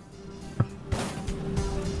shit.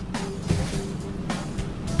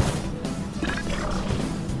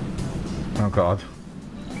 Oh god.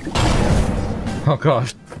 Oh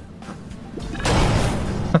god.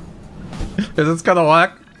 Is this gonna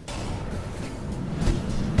work?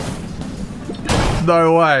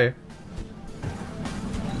 No way.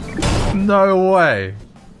 No way.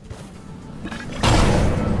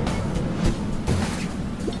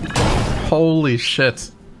 Holy shit.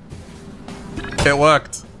 It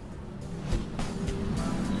worked.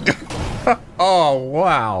 Oh,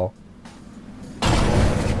 wow.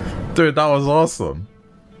 Dude, that was awesome.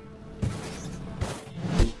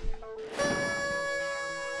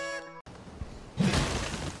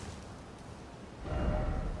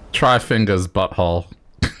 Try fingers, butthole.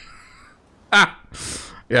 Ah!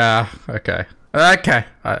 Yeah, okay. Okay,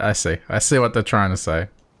 I see. I see what they're trying to say.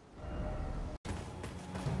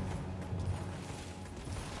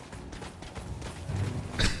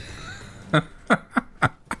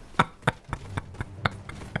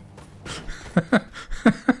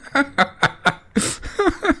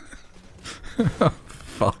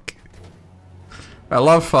 Fuck. I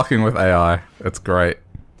love fucking with AI. It's great.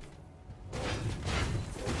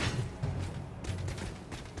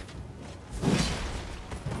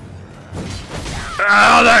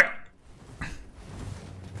 Oh, no!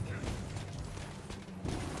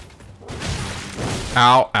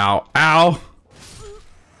 Ow, ow, ow!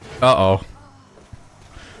 Uh-oh.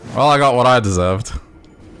 Well, I got what I deserved.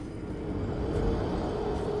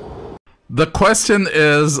 The question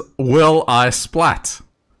is, will I splat?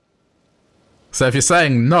 So if you're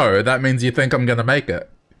saying no, that means you think I'm gonna make it.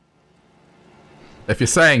 If you're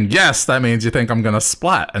saying yes, that means you think I'm gonna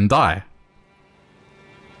splat and die.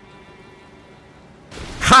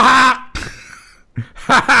 Ha ha!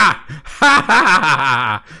 Ha ha! Ha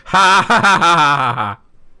ha! Ha ha!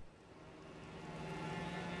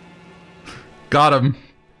 Got him.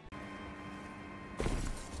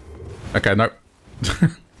 Okay, nope.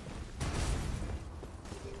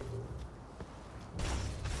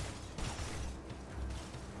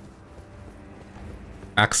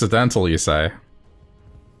 Accidental, you say?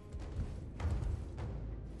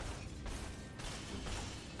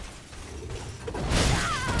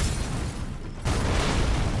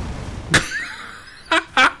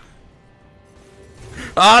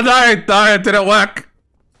 Oh no! No, it didn't work!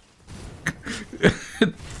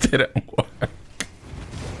 It didn't work.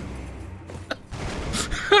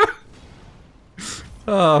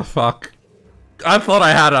 Oh, fuck. I thought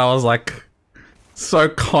I had it, I was like... so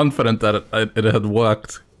confident that it had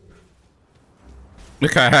worked.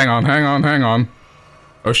 Okay, hang on, hang on, hang on.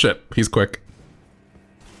 Oh shit, he's quick.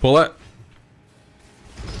 Pull it.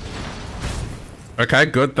 Okay,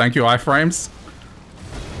 good, thank you, iframes.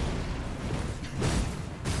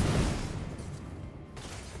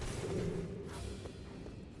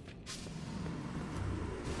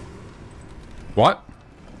 What?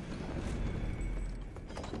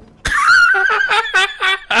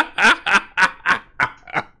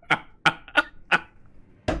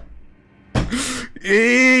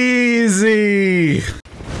 Easy.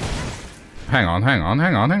 Hang on, hang on,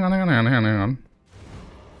 hang on, hang on, hang on, hang on, hang on.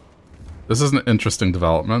 This is an interesting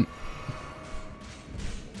development.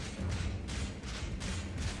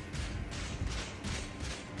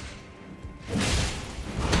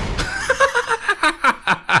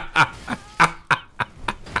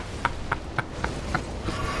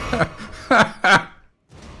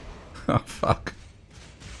 Oh, fuck.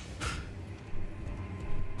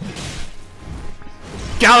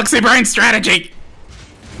 Galaxy Brain Strategy!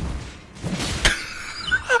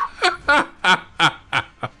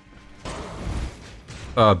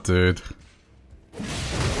 Oh, dude.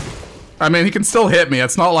 I mean, he can still hit me.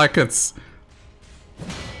 It's not like it's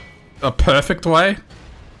a perfect way.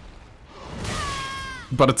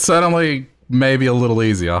 But it's certainly maybe a little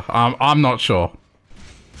easier. I'm not sure.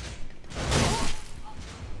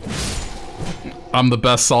 I'm the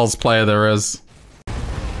best Souls player there is.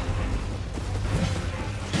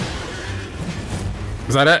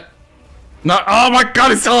 Is that it? No, oh my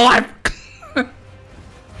god, he's still alive!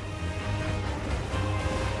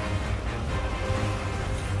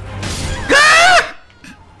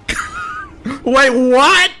 Wait,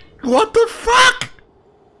 what? What the fuck?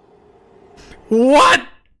 What?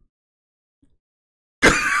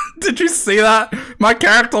 Did you see that? My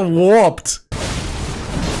character warped.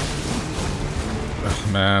 Oh,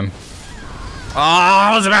 man. Oh,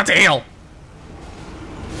 I was about to heal.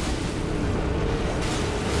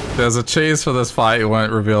 There's a cheese for this fight you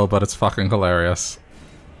won't reveal, but it's fucking hilarious.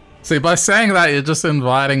 See, by saying that, you're just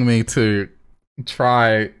inviting me to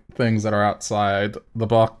try things that are outside the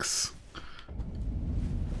box.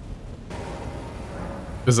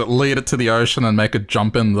 Does it lead it to the ocean and make it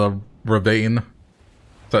jump in the ravine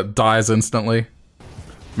so it dies instantly?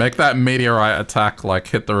 Make that meteorite attack, like,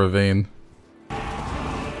 hit the ravine.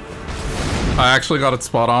 I actually got it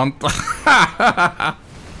spot on.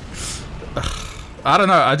 I don't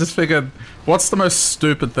know, I just figured, what's the most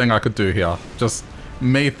stupid thing I could do here? Just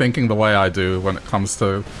me thinking the way I do when it comes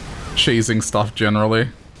to cheesing stuff generally.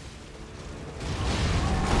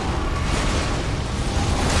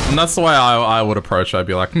 And that's the way I would approach it. I'd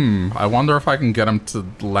be like, I wonder if I can get him to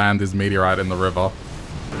land his meteorite in the river.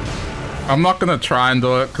 I'm not gonna try and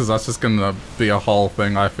do it, because that's just gonna be a whole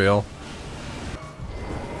thing, I feel.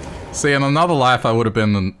 See, in another life I would have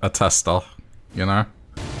been a tester, you know?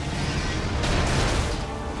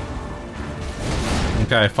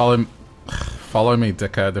 Follow me,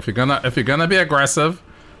 dickhead. If you're gonna be aggressive,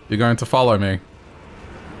 you're going to follow me.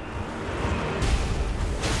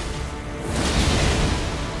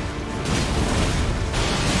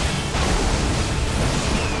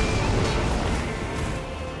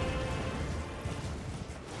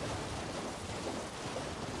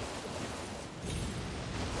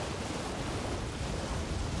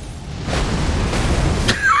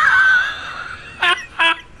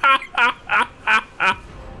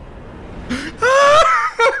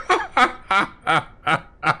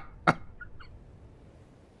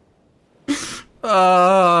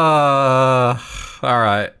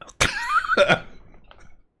 Alright.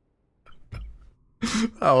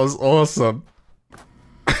 That was awesome.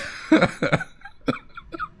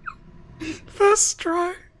 First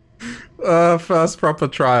try. First proper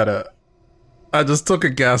try at it. I just took a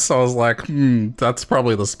guess. I was like, that's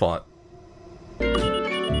probably the spot.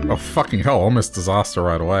 Oh fucking hell, almost disaster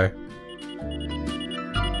right away.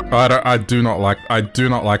 I do not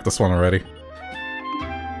like this one already.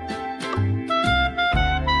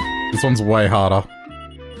 This one's way harder.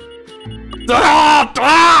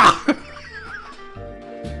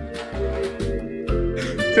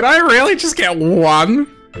 Did I really just get one?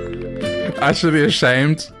 I should be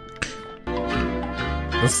ashamed.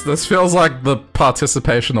 This feels like the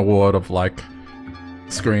participation award of like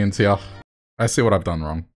screens here. I see what I've done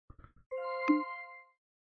wrong.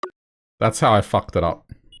 That's how I fucked it up.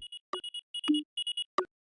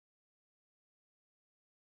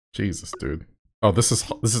 Jesus, dude. Oh, this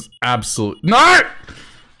is absolute. No!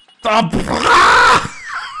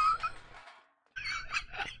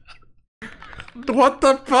 What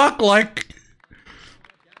the fuck? Like.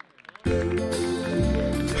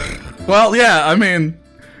 Well, yeah, I mean,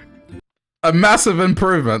 a massive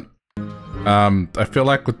improvement. I feel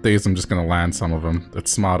like with these, I'm just gonna land some of them.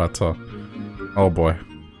 It's smarter to. Oh boy.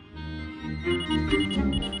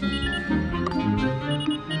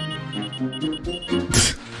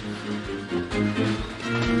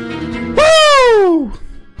 Woo!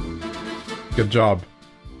 Good job.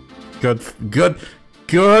 Good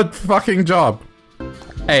fucking job.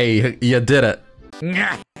 Hey, you did it.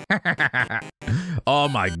 Oh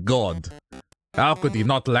my god. How could he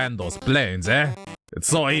not land those planes, eh? It's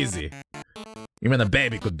so easy. Even a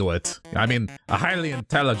baby could do it. I mean, a highly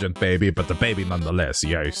intelligent baby, but a baby nonetheless,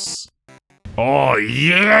 yes. Oh,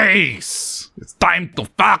 yes! It's time to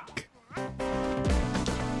fuck!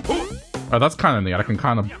 Oh, that's kind of neat. I can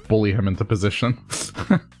kind of bully him into position.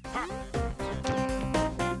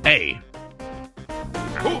 Hey!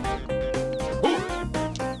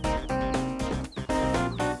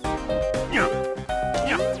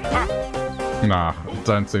 Nah,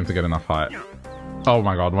 don't seem to get enough height. Oh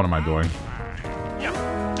my god, what am I doing?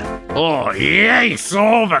 Oh, yes!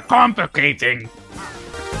 Overcomplicating!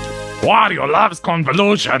 Wario loves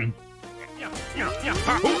convolution!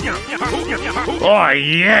 Oh,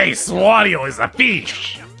 yes! Wario is a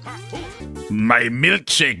fish! My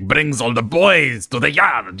milkshake brings all the boys to the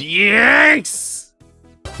yard! Yes!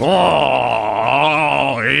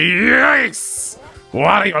 Oh, yes!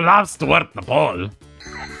 Wario loves to work the ball!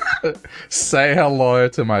 Say hello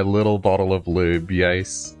to my little bottle of lube,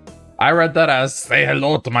 yes. I read that as, say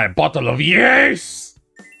hello to my bottle of yes!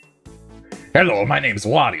 Hello, my name's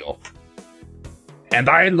Wario. And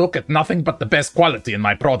I look at nothing but the best quality in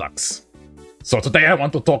my products. So today I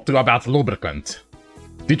want to talk to you about lubricant.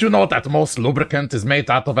 Did you know that most lubricant is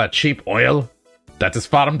made out of a cheap oil that is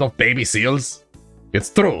farmed off baby seals?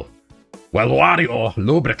 It's true. Well, Wario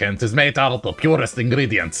lubricant is made out of the purest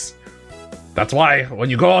ingredients. That's why, when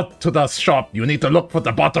you go to the shop, you need to look for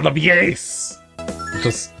the bottle of yes!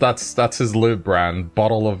 Just, that's his lube brand.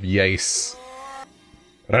 Bottle of yes.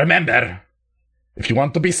 Remember, if you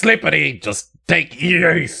want to be slippery, just take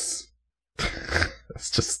yes!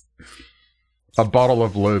 It's just a bottle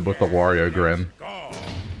of lube with a Wario grin.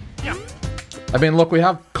 I mean, look, we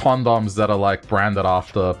have condoms that are like branded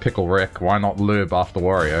after Pickle Rick. Why not lube after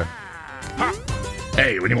Wario?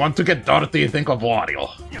 Hey, when you want to get dirty, think of Wario.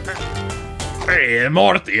 Hey,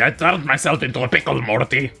 Morty, I turned myself into a pickle,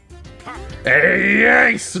 Morty. Hey,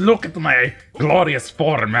 yes, look at my glorious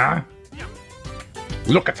form, huh?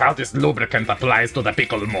 Look at how this lubricant applies to the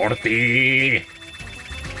pickle, Morty.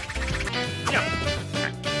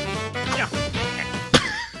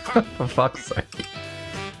 For fuck's sake.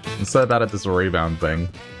 I'm so bad at this rebound thing.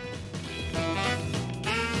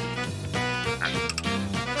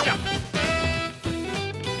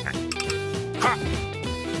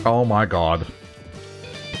 Oh my god.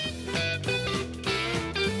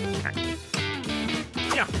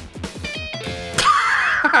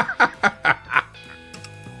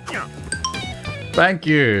 Thank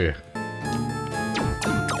you.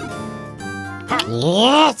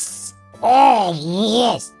 Yes! Oh,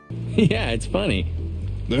 yes! Yeah, it's funny.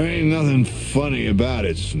 There ain't nothing funny about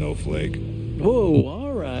it, Snowflake. Whoa,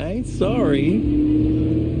 alright, sorry.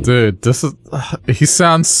 Dude, this is... he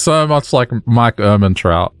sounds so much like Mike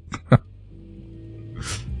Ehrmantraut.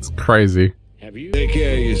 It's crazy. Take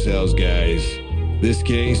care of yourselves, guys. This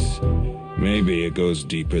case, maybe it goes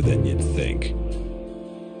deeper than you'd think.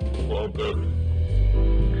 Walter.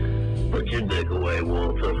 Put your dick away,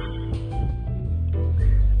 Walter.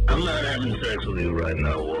 I'm not having sex with you right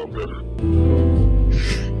now, Walter.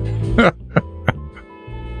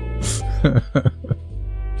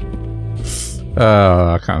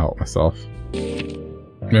 I can't help myself.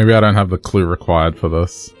 Maybe I don't have the clue required for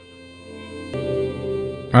this.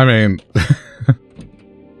 I mean...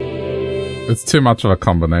 it's too much of a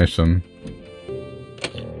combination.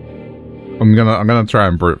 I'm gonna try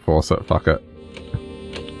and brute force it, fuck it.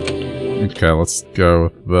 Okay, let's go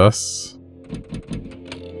with this.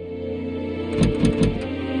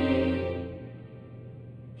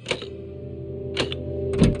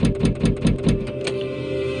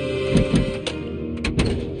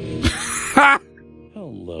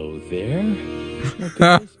 Hello there. What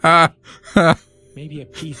could this be? Maybe a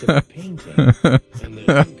piece of a painting. And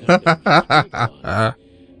there's some kind of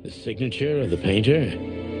the signature of the painter?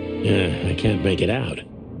 I can't make it out.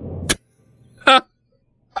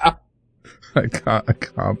 I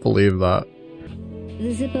can't believe that.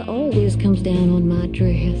 The zipper always comes down on my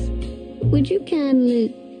dress. Would you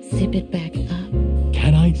kindly zip it back up?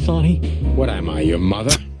 Can I, Sonny? What am I, your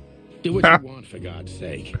mother? Do what you want, for God's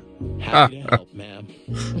sake. Happy to help, ma'am.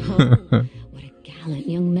 Oh, what a gallant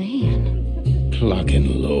young man.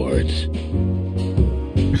 Clucking lords.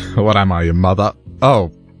 What am I, your mother?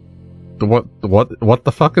 Oh. What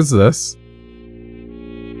the fuck is this?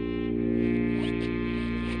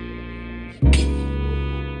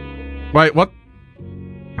 Wait, what?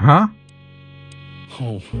 Huh?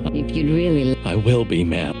 Oh, if you'd really... I will be,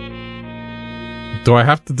 ma'am. Do I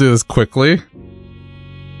have to do this quickly?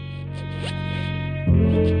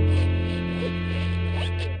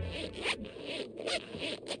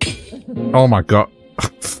 Oh my god.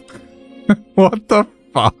 What the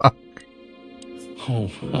fuck?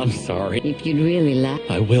 Oh, I'm sorry. If you'd really like...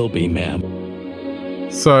 I will be, ma'am.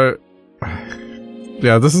 So...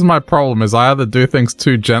 yeah, this is my problem, is I either do things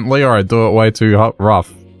too gently or I do it way too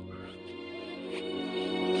rough.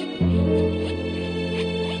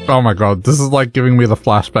 Oh my god, this is like giving me the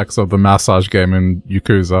flashbacks of the massage game in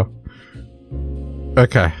Yakuza.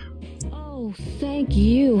 Okay. Oh, thank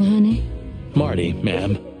you, honey. Marty,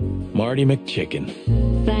 ma'am. Marty McChicken.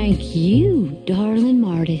 Thank you, darling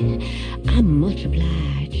Marty. I'm much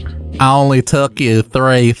obliged. I only took you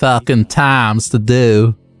 3 fucking times to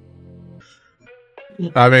do.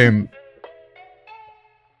 I mean...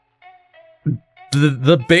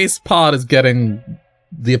 The base part is getting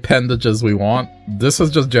the appendages we want. This is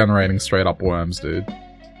just generating straight up worms, dude.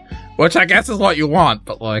 Which I guess is what you want,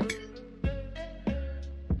 but like...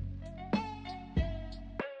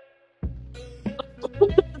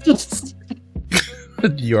 Just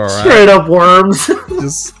You're right. straight up worms.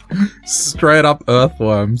 Just straight up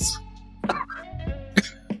earthworms.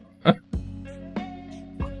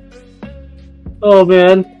 Oh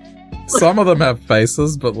man. Some of them have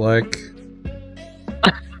faces, but like...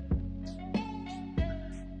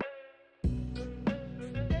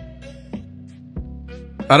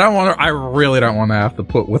 I really don't want to have to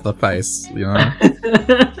put with a face, you know?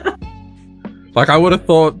 Like, I would have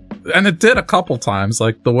thought, and it did a couple times,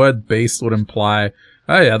 like, the word beast would imply,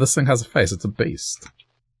 oh yeah, this thing has a face, it's a beast.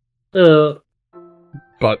 But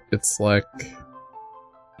it's like...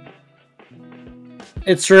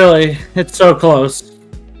 It's so close.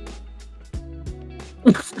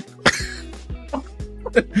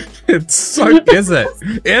 It's so, is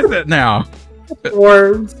it now?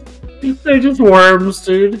 Worms. They're just worms,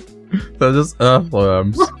 dude. They're just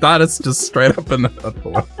earthworms. That is just straight up an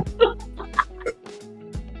earthworm.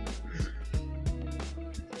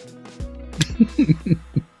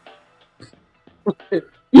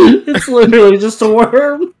 It's literally just a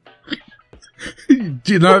worm. Do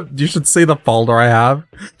you know, you should see the folder I have.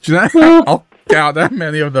 Do you know I'll count how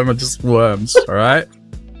many of them are just worms, alright?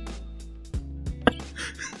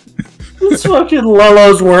 It's fucking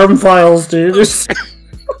Lolo's worm files, dude.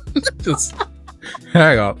 Just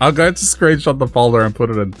hang on. I'll go to screenshot the folder and put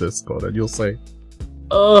it in Discord and you'll see.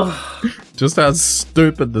 Just how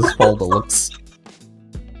stupid this folder looks.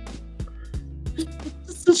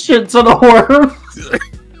 This shit's on a worm.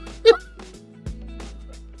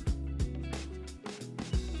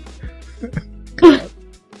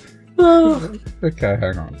 Okay,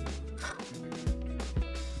 hang on.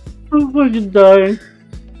 I'm fucking dying.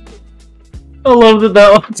 I love that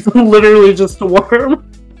that was literally just a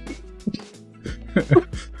worm.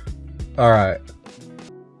 Alright.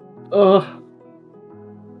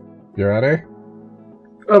 You ready?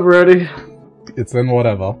 I'm ready. It's in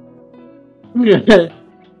whatever. Yeah.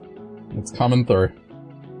 It's coming through.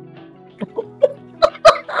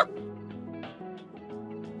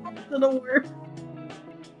 I don't know where.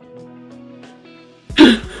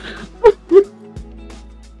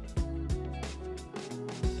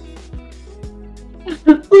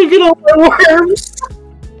 Look at all my worms!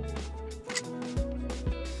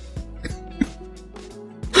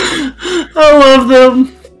 I love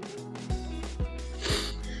them!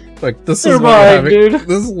 Like, this They're is what mine, having, dude.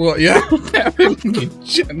 This is what you're having me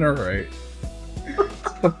generate.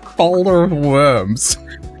 A folder of worms.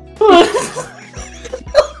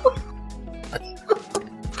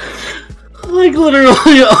 Like,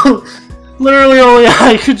 literally only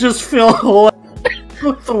I could just fill a hole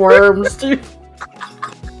with the worms, dude.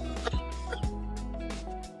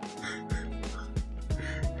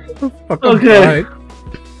 Okay.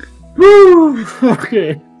 Woo!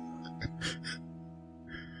 Okay.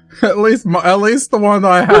 At least the one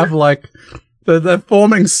I have, like, they're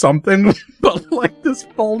forming something, but like this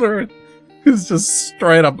folder is just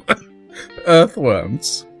straight up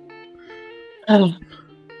earthworms. This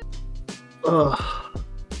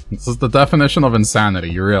is the definition of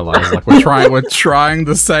insanity. You realize, like, we're trying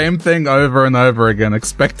the same thing over and over again,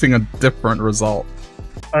 expecting a different result.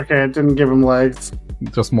 Okay, it didn't give him legs.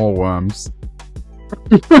 Just more worms.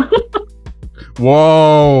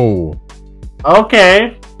 Whoa.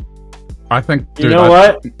 Okay. I think, dude, you know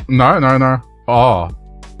what? No. Oh.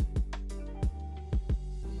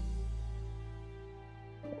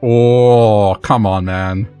 Oh, come on,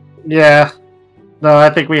 man. Yeah. No, I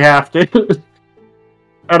think we have to.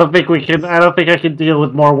 I don't think I can deal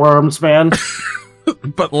with more worms, man.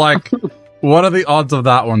 But, like, what are the odds of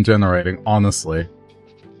that one generating, honestly?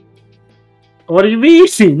 What do you mean?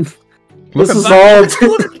 Look This at is that.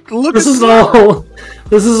 all. Look This at is that. all.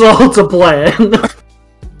 This is all to plan.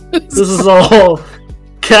 This is all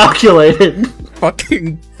calculated.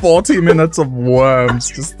 Fucking 40 minutes of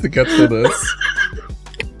worms just to get to this.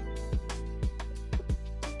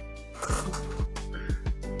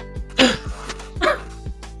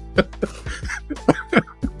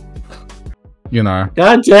 You know.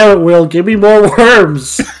 God damn it, Will, give me more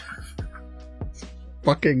worms.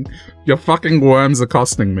 Your fucking worms are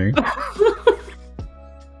costing me.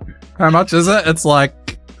 How much is it? It's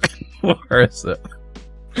like, where is it?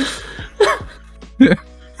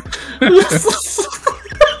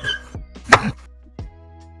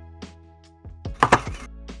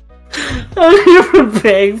 I'm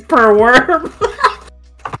paying per worm.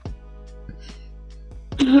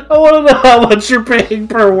 I want to know how much you're paying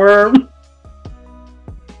per worm.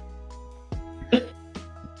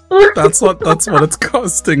 That's what it's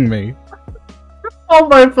costing me. All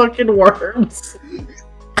my fucking worms.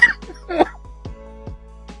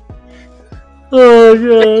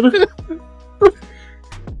 Oh god.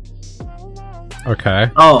 Okay.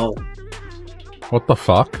 Oh. What the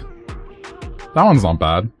fuck? That one's not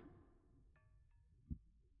bad.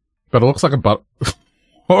 But it looks like a butt.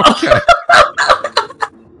 Okay.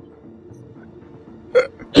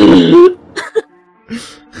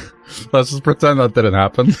 Let's just pretend that didn't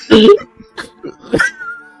happen.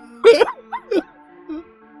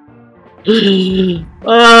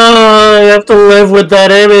 I have to live with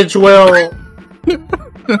that image, Will.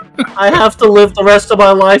 I have to live the rest of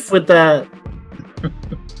my life with that.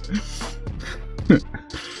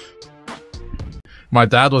 My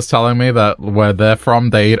dad was telling me that where they're from,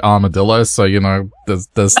 they eat armadillos, so, you know,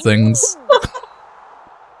 there's things.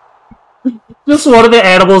 This is one of the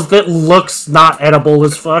animals that looks not edible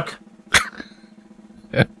as fuck.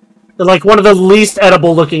 Yeah. They're like one of the least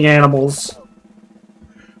edible looking animals.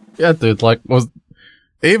 Yeah, dude, like,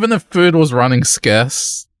 even if food was running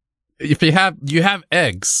scarce, if you have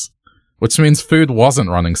eggs, which means food wasn't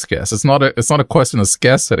running scarce. It's not a question of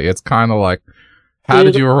scarcity. It's kind of like, how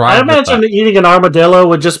did you arrive? I imagine eating an armadillo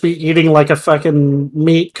would just be eating like a fucking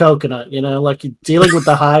meat coconut, you know, like you're dealing with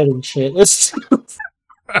the hide and shit. It's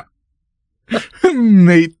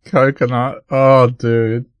meat coconut. Oh,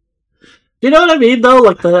 dude. You know what I mean, though?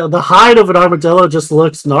 Like, the hide of an armadillo just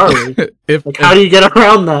looks gnarly. How do you get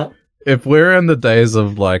around that? If we're in the days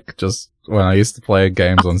of, like, just when I used to play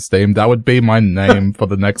games on Steam, that would be my name for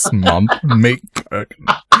the next month. Meat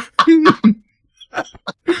coconut.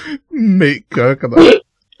 Meat coconut.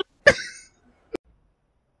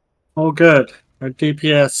 Oh, good. Our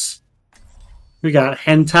DPS. We got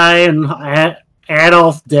Hentai and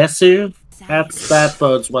Adolf Desu. That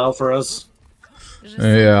bodes well for us.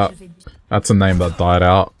 Yeah. That's a name that died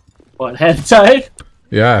out. What, hentai?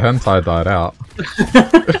 Yeah, hentai died out.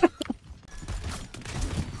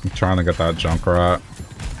 I'm trying to get that junk right.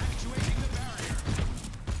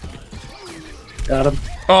 Got him.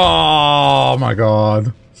 Oh my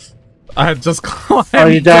god. I had just climbed. Oh,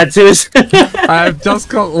 you died too? I had just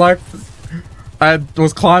got, like... I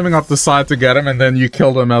was climbing up the side to get him, and then you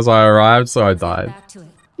killed him as I arrived, so I died.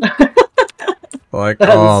 Like,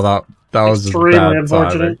 that was just bad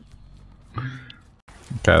unfortunate. timing.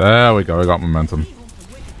 Okay, there we go. We got momentum.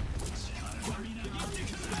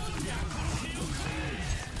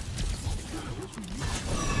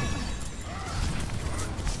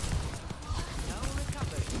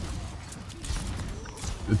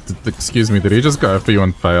 Excuse me, did he just go for you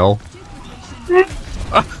and fail?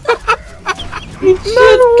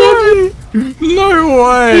 No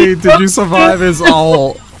way! Did you survive his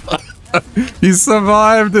ult? He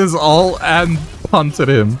survived his ult and punted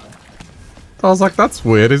him. I was like, that's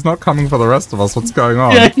weird, he's not coming for the rest of us, what's going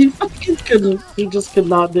on? Yeah, he fucking couldn't. He just could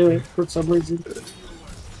not do it for some reason.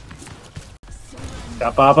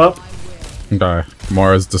 Got Bob up? Okay,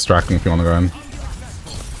 Moira's distracting if you want to go in.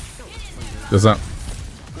 Is that...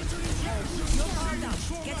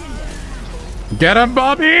 Get him,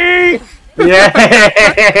 Bobby! Yeah!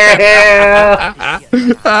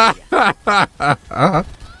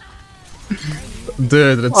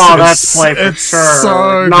 Dude, it's... Oh, that's play for sure.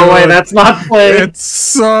 So no good. way, that's not play. It's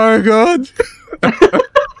so good!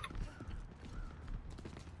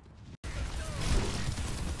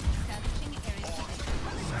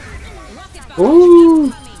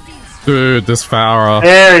 Ooh! Dude, this Farah.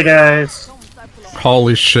 Very nice.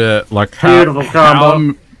 Holy shit, like how... Beautiful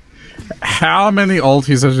combo. How many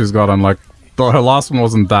ultis has she gotten? Like, her last one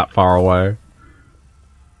wasn't that far away.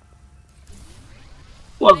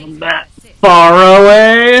 Wasn't that far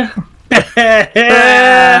away?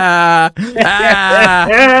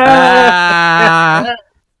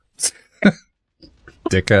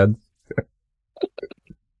 Dickhead.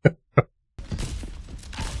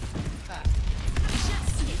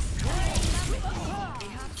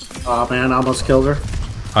 Oh man, I almost killed her.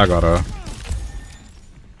 I got her.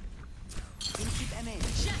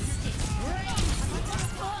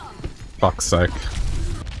 Fuck's sake.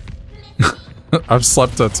 I've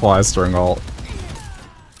slept her twice during ult.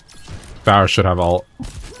 Farah should have ult.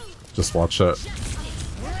 Just watch it.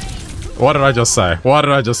 What did I just say? What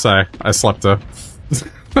did I just say? I slept her.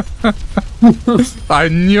 I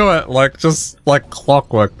knew it, like, just like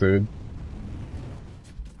clockwork, dude.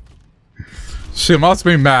 She must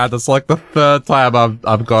be mad. It's like the third time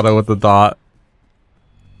I've got her with the dart.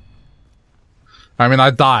 I mean,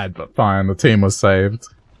 I died, but fine. The team was saved.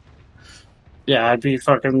 Yeah, I'd be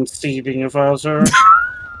fucking seething if I was her.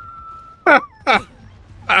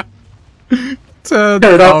 Turn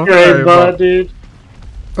upgrade, bud, dude.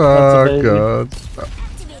 Oh god.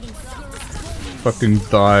 Fucking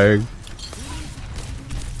dying.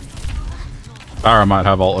 Farah might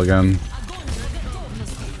have ult again.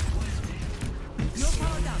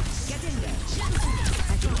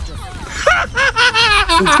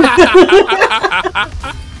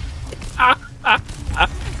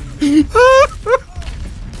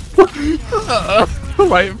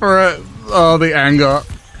 Wait for it. Oh, the anger.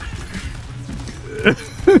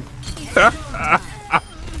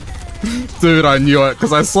 Dude, I knew it,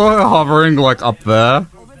 because I saw her hovering, like, up there.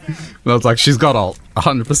 And I was like, she's got ult.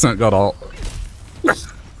 100% got ult.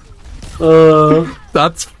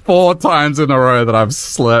 That's 4 times in a row that I've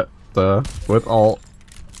slept with ult.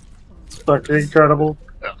 It's fucking incredible.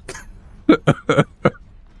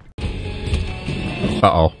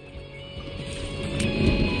 Uh-oh.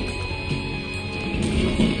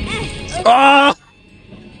 Oh!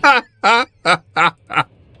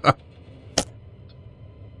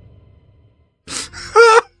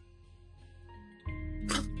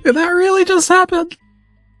 Did that really just happen?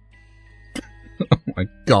 Oh my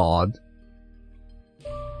god.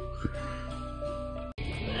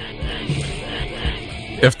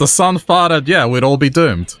 If the sun farted, yeah, we'd all be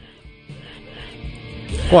doomed.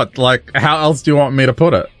 What, like, how else do you want me to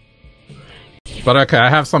put it? But okay, I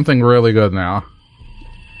have something really good now.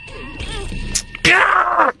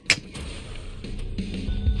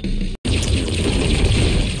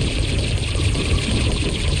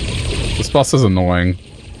 This boss is annoying.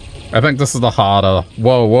 I think this is the harder...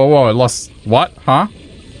 Whoa, whoa, whoa, I lost... What? Huh?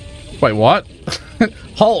 Wait, what?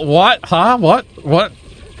 Halt, what? Huh? What? What?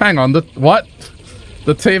 Hang on, what?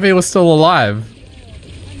 The TV was still alive.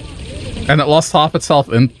 And it lost half its health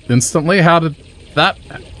instantly? How did that...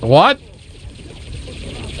 What?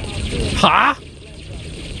 Huh?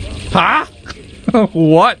 Huh?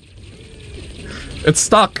 What? It's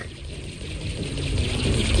stuck.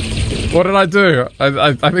 What did I do?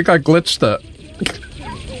 I think I glitched it.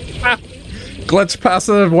 Glitch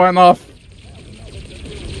passive went off.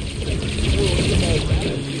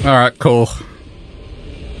 Alright, cool.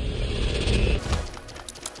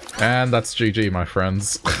 And that's GG, my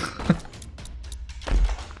friends.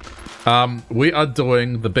 We are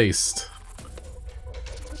doing the beast.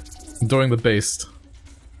 Doing the beast.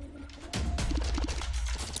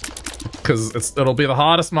 Because it'll be the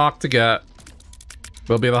hardest mark to get.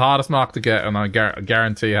 It'll be the hardest mark to get, and I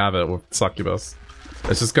guarantee you have it with Succubus.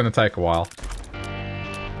 It's just gonna take a while.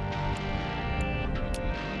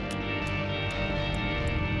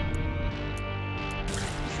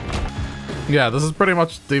 Yeah, this is pretty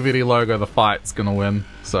much DVD logo. The fight's gonna win,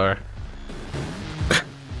 so...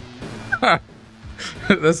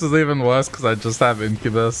 This is even worse because I just have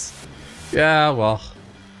Incubus. Yeah, well...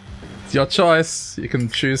 It's your choice. You can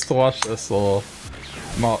choose to watch this or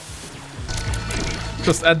not.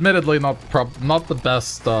 Just admittedly not the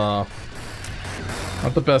best, not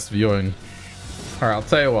the best viewing. Alright, I'll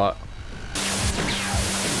tell you what.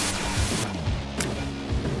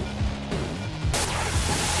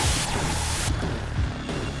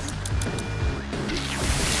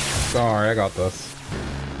 Don't worry, I got this.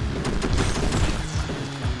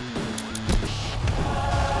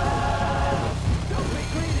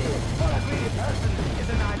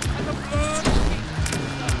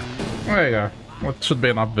 There you go. What should be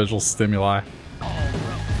enough visual stimuli.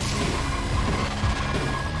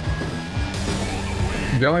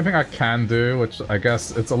 The only thing I can do, which I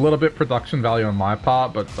guess it's a little bit production value on my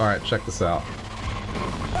part, but alright, check this out.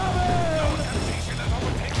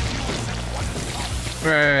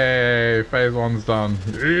 Hey, phase 1's done.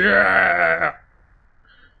 Yeah!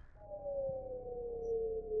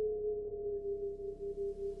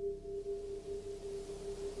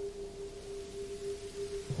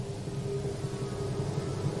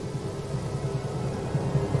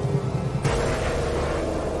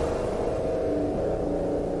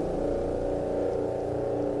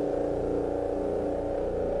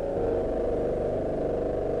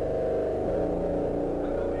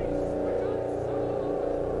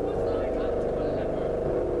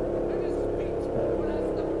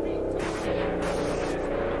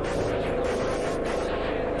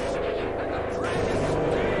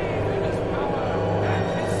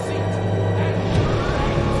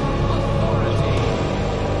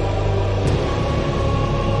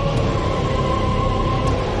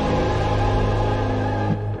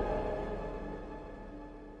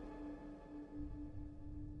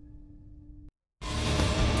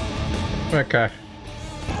 Okay.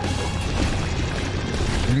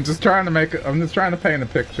 I'm just trying to paint a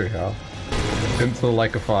picture here. Into the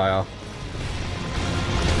Lake of Fire.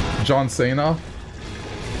 John Cena.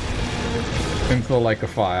 Into the Lake of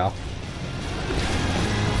Fire.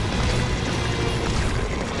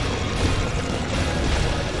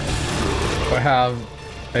 I have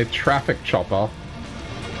a traffic chopper.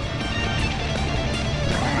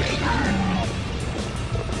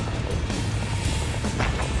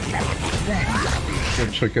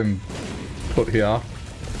 Which we can put here.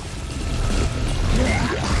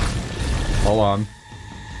 Hold on.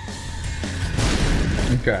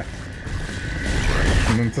 Okay.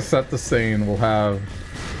 And then to set the scene, we'll have...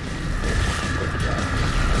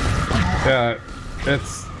 Yeah,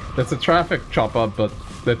 it's a traffic chopper, but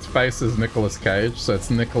its face is Nicolas Cage, so it's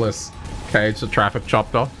Nicolas Cage, the traffic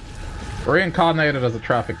chopper. Reincarnated as a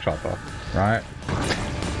traffic chopper, right?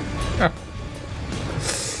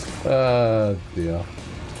 Oh dear.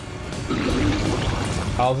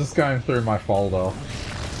 I was just going through my folder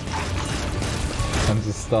and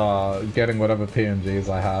just getting whatever PNGs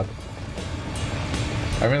I had.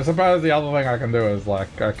 I mean, I suppose the other thing I can do is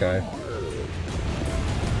like, okay,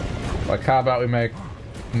 like how about we make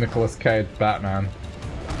Nicolas Cage Batman?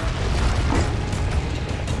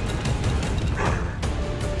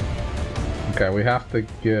 Okay, we have to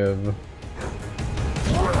give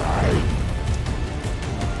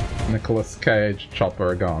Nicolas Cage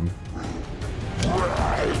chopper a gun.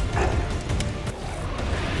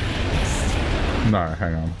 No,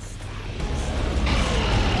 hang on.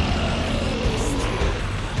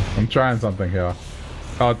 I'm trying something here.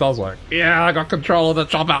 Oh, it does work. Yeah, I got control of the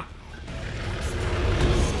chopper!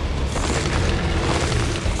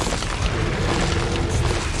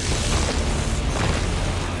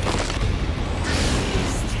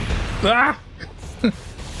 Ah!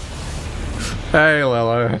 Hey,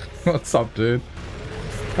 Lelo. What's up, dude?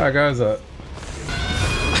 How goes it?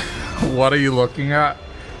 What are you looking at?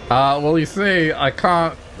 Well, you see, I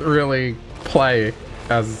can't really play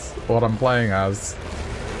as what I'm playing as.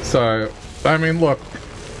 So, I mean, look,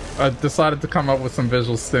 I decided to come up with some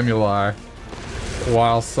visual stimuli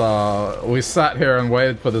whilst we sat here and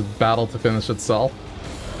waited for this battle to finish itself.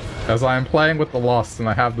 As I am playing with the Lost and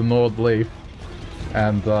I have the Nord Leaf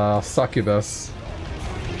and Succubus.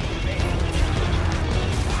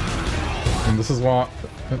 And this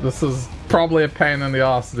is probably a pain in the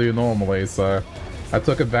ass to do normally, so I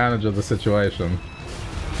took advantage of the situation.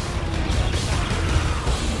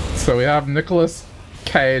 So we have Nicolas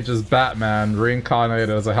Cage as Batman, reincarnated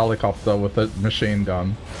as a helicopter with a machine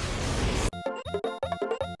gun.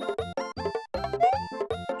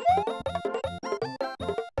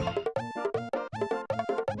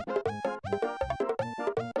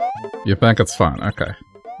 You think it's fun? Okay.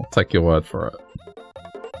 I'll take your word for it.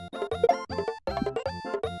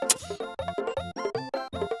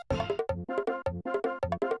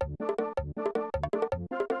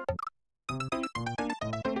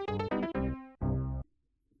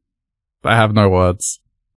 I have no words.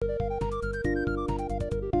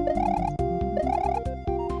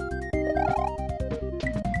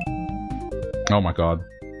 Oh my god.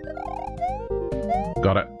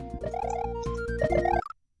 Got it.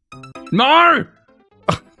 No!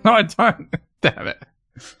 No, I don't. Damn it.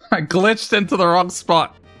 I glitched into the wrong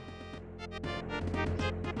spot.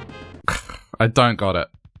 I don't got it.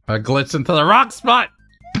 I glitched into the wrong spot!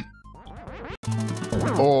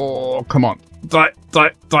 Oh, come on. Die,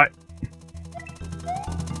 die, die.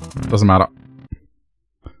 Doesn't matter.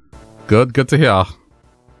 Good to hear.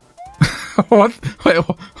 What? Wait,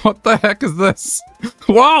 what the heck is this?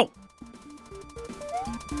 Whoa!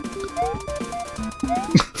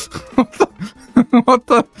 What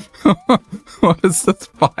the? What is this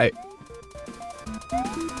fight?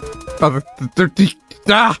 Oh,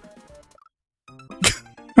 ah!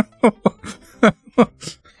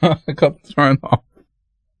 I got thrown off.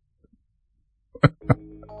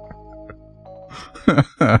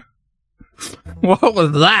 What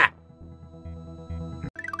was that?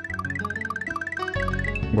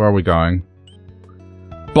 Where are we going?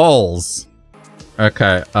 Balls.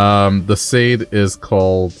 Okay, the seed is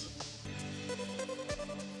called...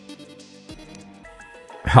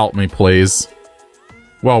 Help me, please.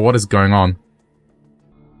 Whoa, what is going on?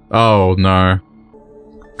 Oh, no.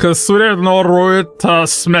 Kasurenoruta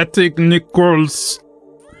smetic Nichols.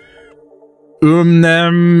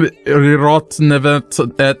 Nem rirotnevet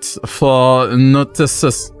et for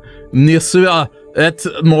notices. Nisua et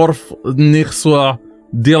morph nixua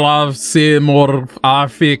dilav se morph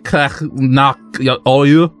afikach nak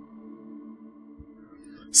oyu.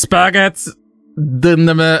 Spaghetti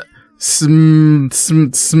diname smesach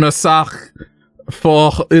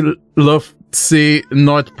for luft se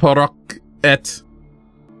not porok et.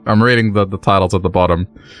 I'm reading the titles at the bottom.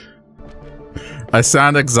 I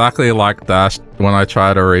sound exactly like Dash when I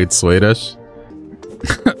try to read Swedish.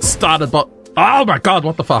 Started but oh my god,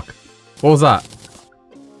 what the fuck? What was that?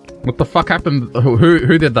 What the fuck happened?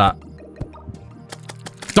 Who did that?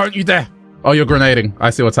 Don't you dare! Oh, you're grenading. I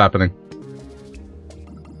see what's happening.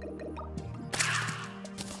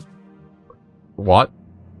 What?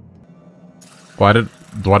 Why did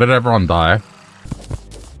everyone die?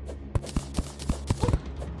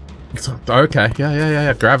 Okay,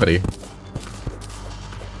 yeah, gravity.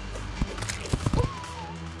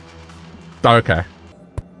 Okay.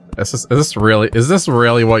 Is this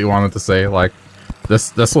really what you wanted to say? Like,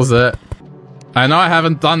 this was it? I know I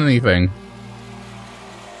haven't done anything.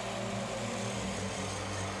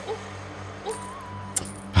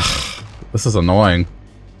 This is annoying.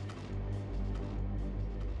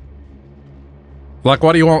 Like,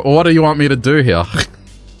 what do you want me to do here?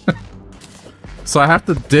 So I have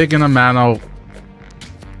to dig in a manner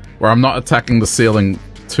where I'm not attacking the ceiling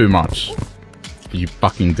too much. You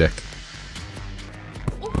fucking dick.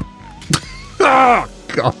 Oh,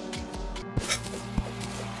 God.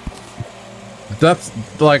 That's,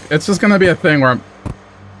 like, it's just gonna be a thing where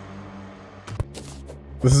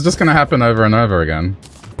this is just gonna happen over and over again.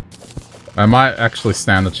 I might actually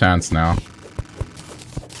stand a chance now.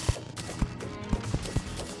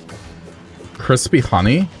 Crispy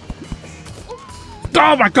honey?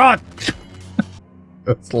 Oh my god!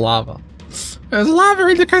 It's lava. There's lava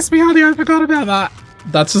in the crispy honey, I forgot about that.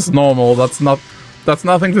 That's just normal, that's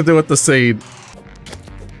nothing to do with the seed.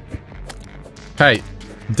 Hey,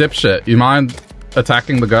 dipshit, you mind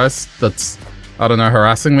attacking the ghost that's, I don't know,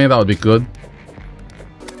 harassing me? That would be good.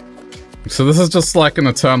 So this is just like an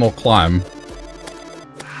eternal climb.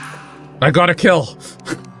 I got a kill!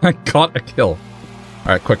 I got a kill.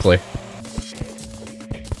 Alright, quickly.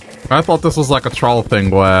 I thought this was like a troll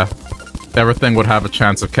thing where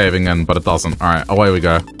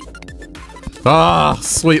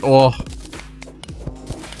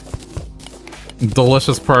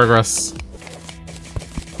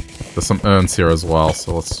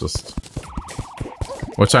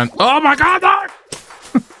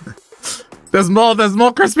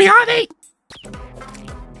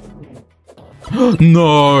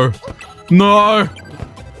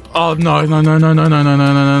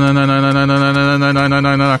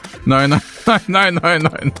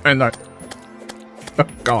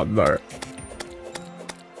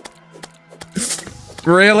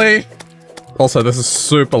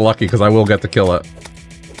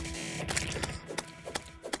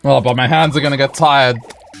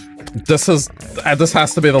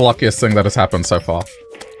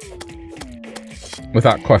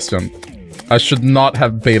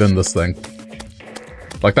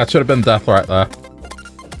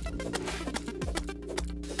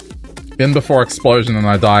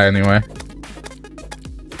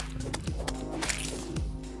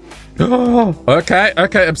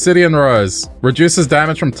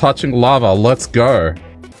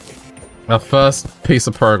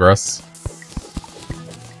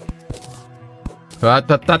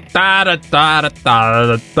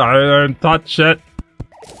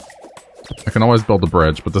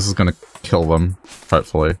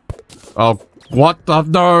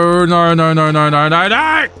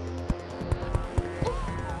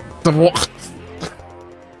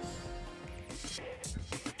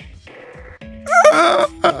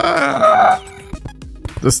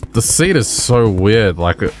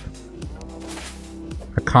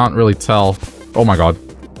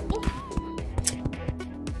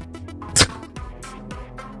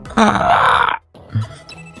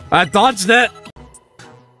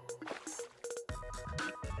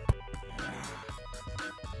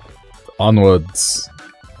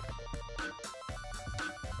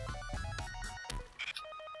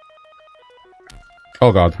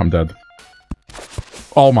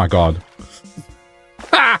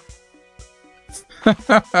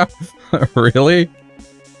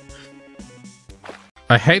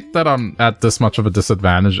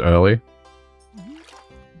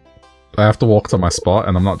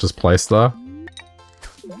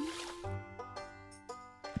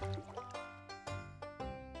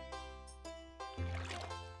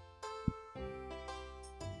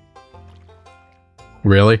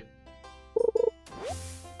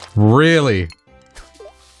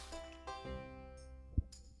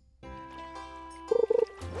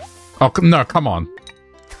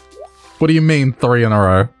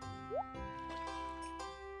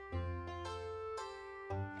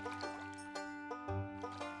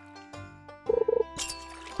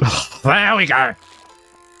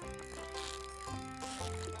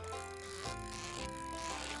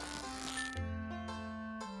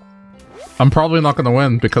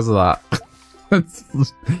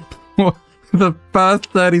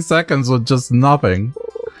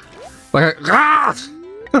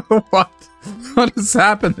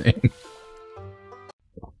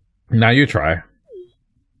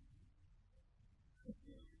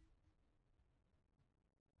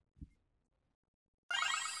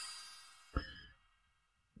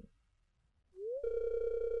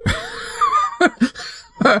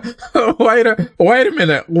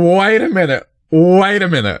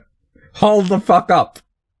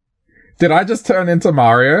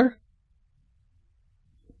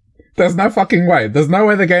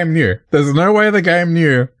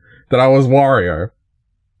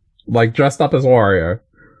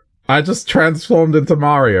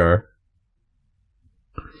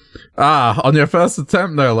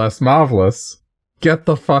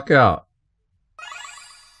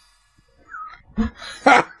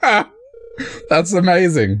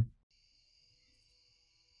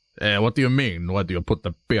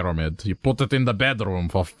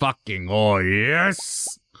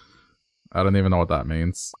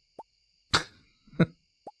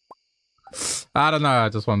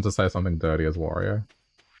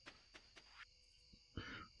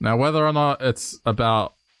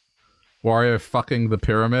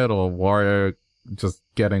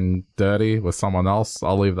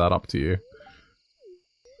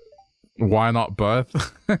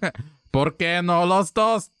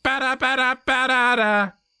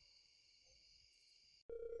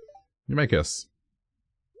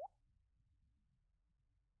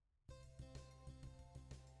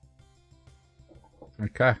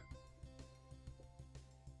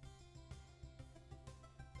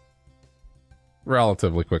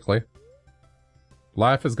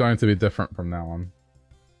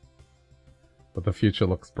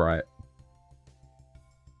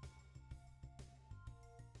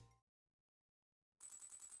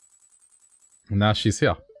And now she's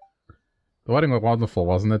here. The wedding was wonderful,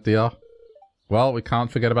 wasn't it, dear? Well, we can't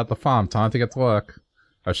forget about the farm. Time to get to work.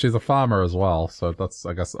 Oh, she's a farmer as well, so that's,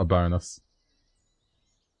 I guess, a bonus.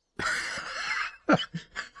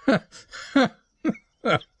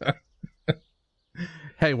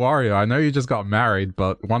 Hey, Wario, I know you just got married,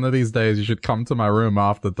 but one of these days you should come to my room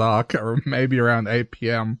after dark, or maybe around 8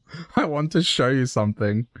 p.m. I want to show you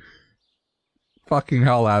something. Fucking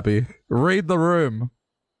hell, Abby. Read the room.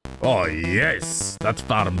 Oh, yes. That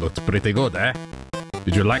farm looks pretty good, eh?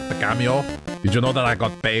 Did you like the cameo? Did you know that I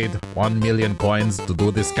got paid 1 million coins to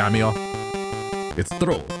do this cameo? It's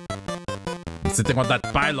true. I'm sitting on that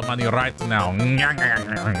pile of money right now.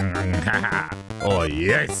 Oh,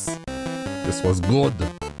 yes. This was good.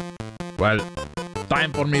 Well,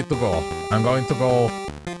 time for me to go. I'm going to go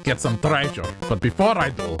get some treasure. But before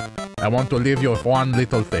I do, I want to leave you with one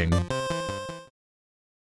little thing.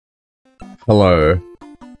 Hello.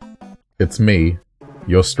 It's me,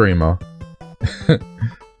 your streamer.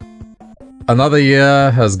 Another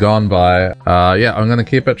year has gone by. Yeah, I'm gonna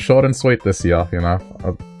keep it short and sweet this year, you know.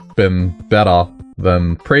 I've been better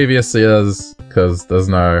than previous years, because there's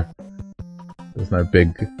no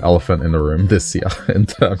big elephant in the room this year in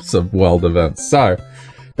terms of world events. So,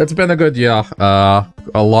 it's been a good year. A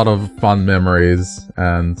lot of fun memories,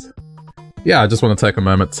 and yeah, I just want to take a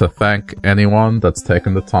moment to thank anyone that's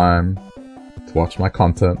taken the time to watch my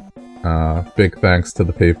content. Big thanks to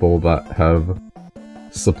the people that have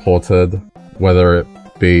supported, whether it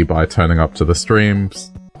be by turning up to the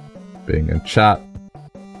streams, being in chat,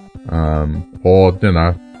 or, you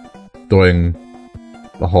know, doing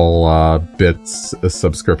the whole bits,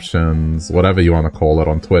 subscriptions, whatever you want to call it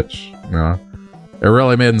on Twitch, you know. It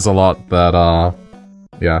really means a lot that,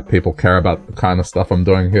 yeah, people care about the kind of stuff I'm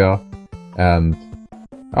doing here, and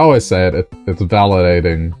I always say it's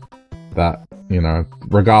validating that, you know,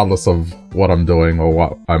 regardless of what I'm doing or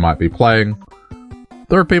what I might be playing,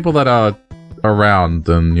 there are people that are around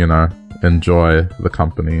and, you know, enjoy the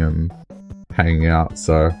company and hanging out,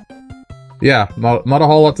 so yeah, not a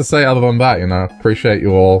whole lot to say other than that, you know. Appreciate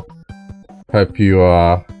you all. Hope you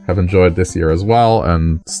have enjoyed this year as well,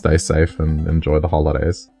 and stay safe and enjoy the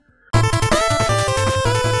holidays.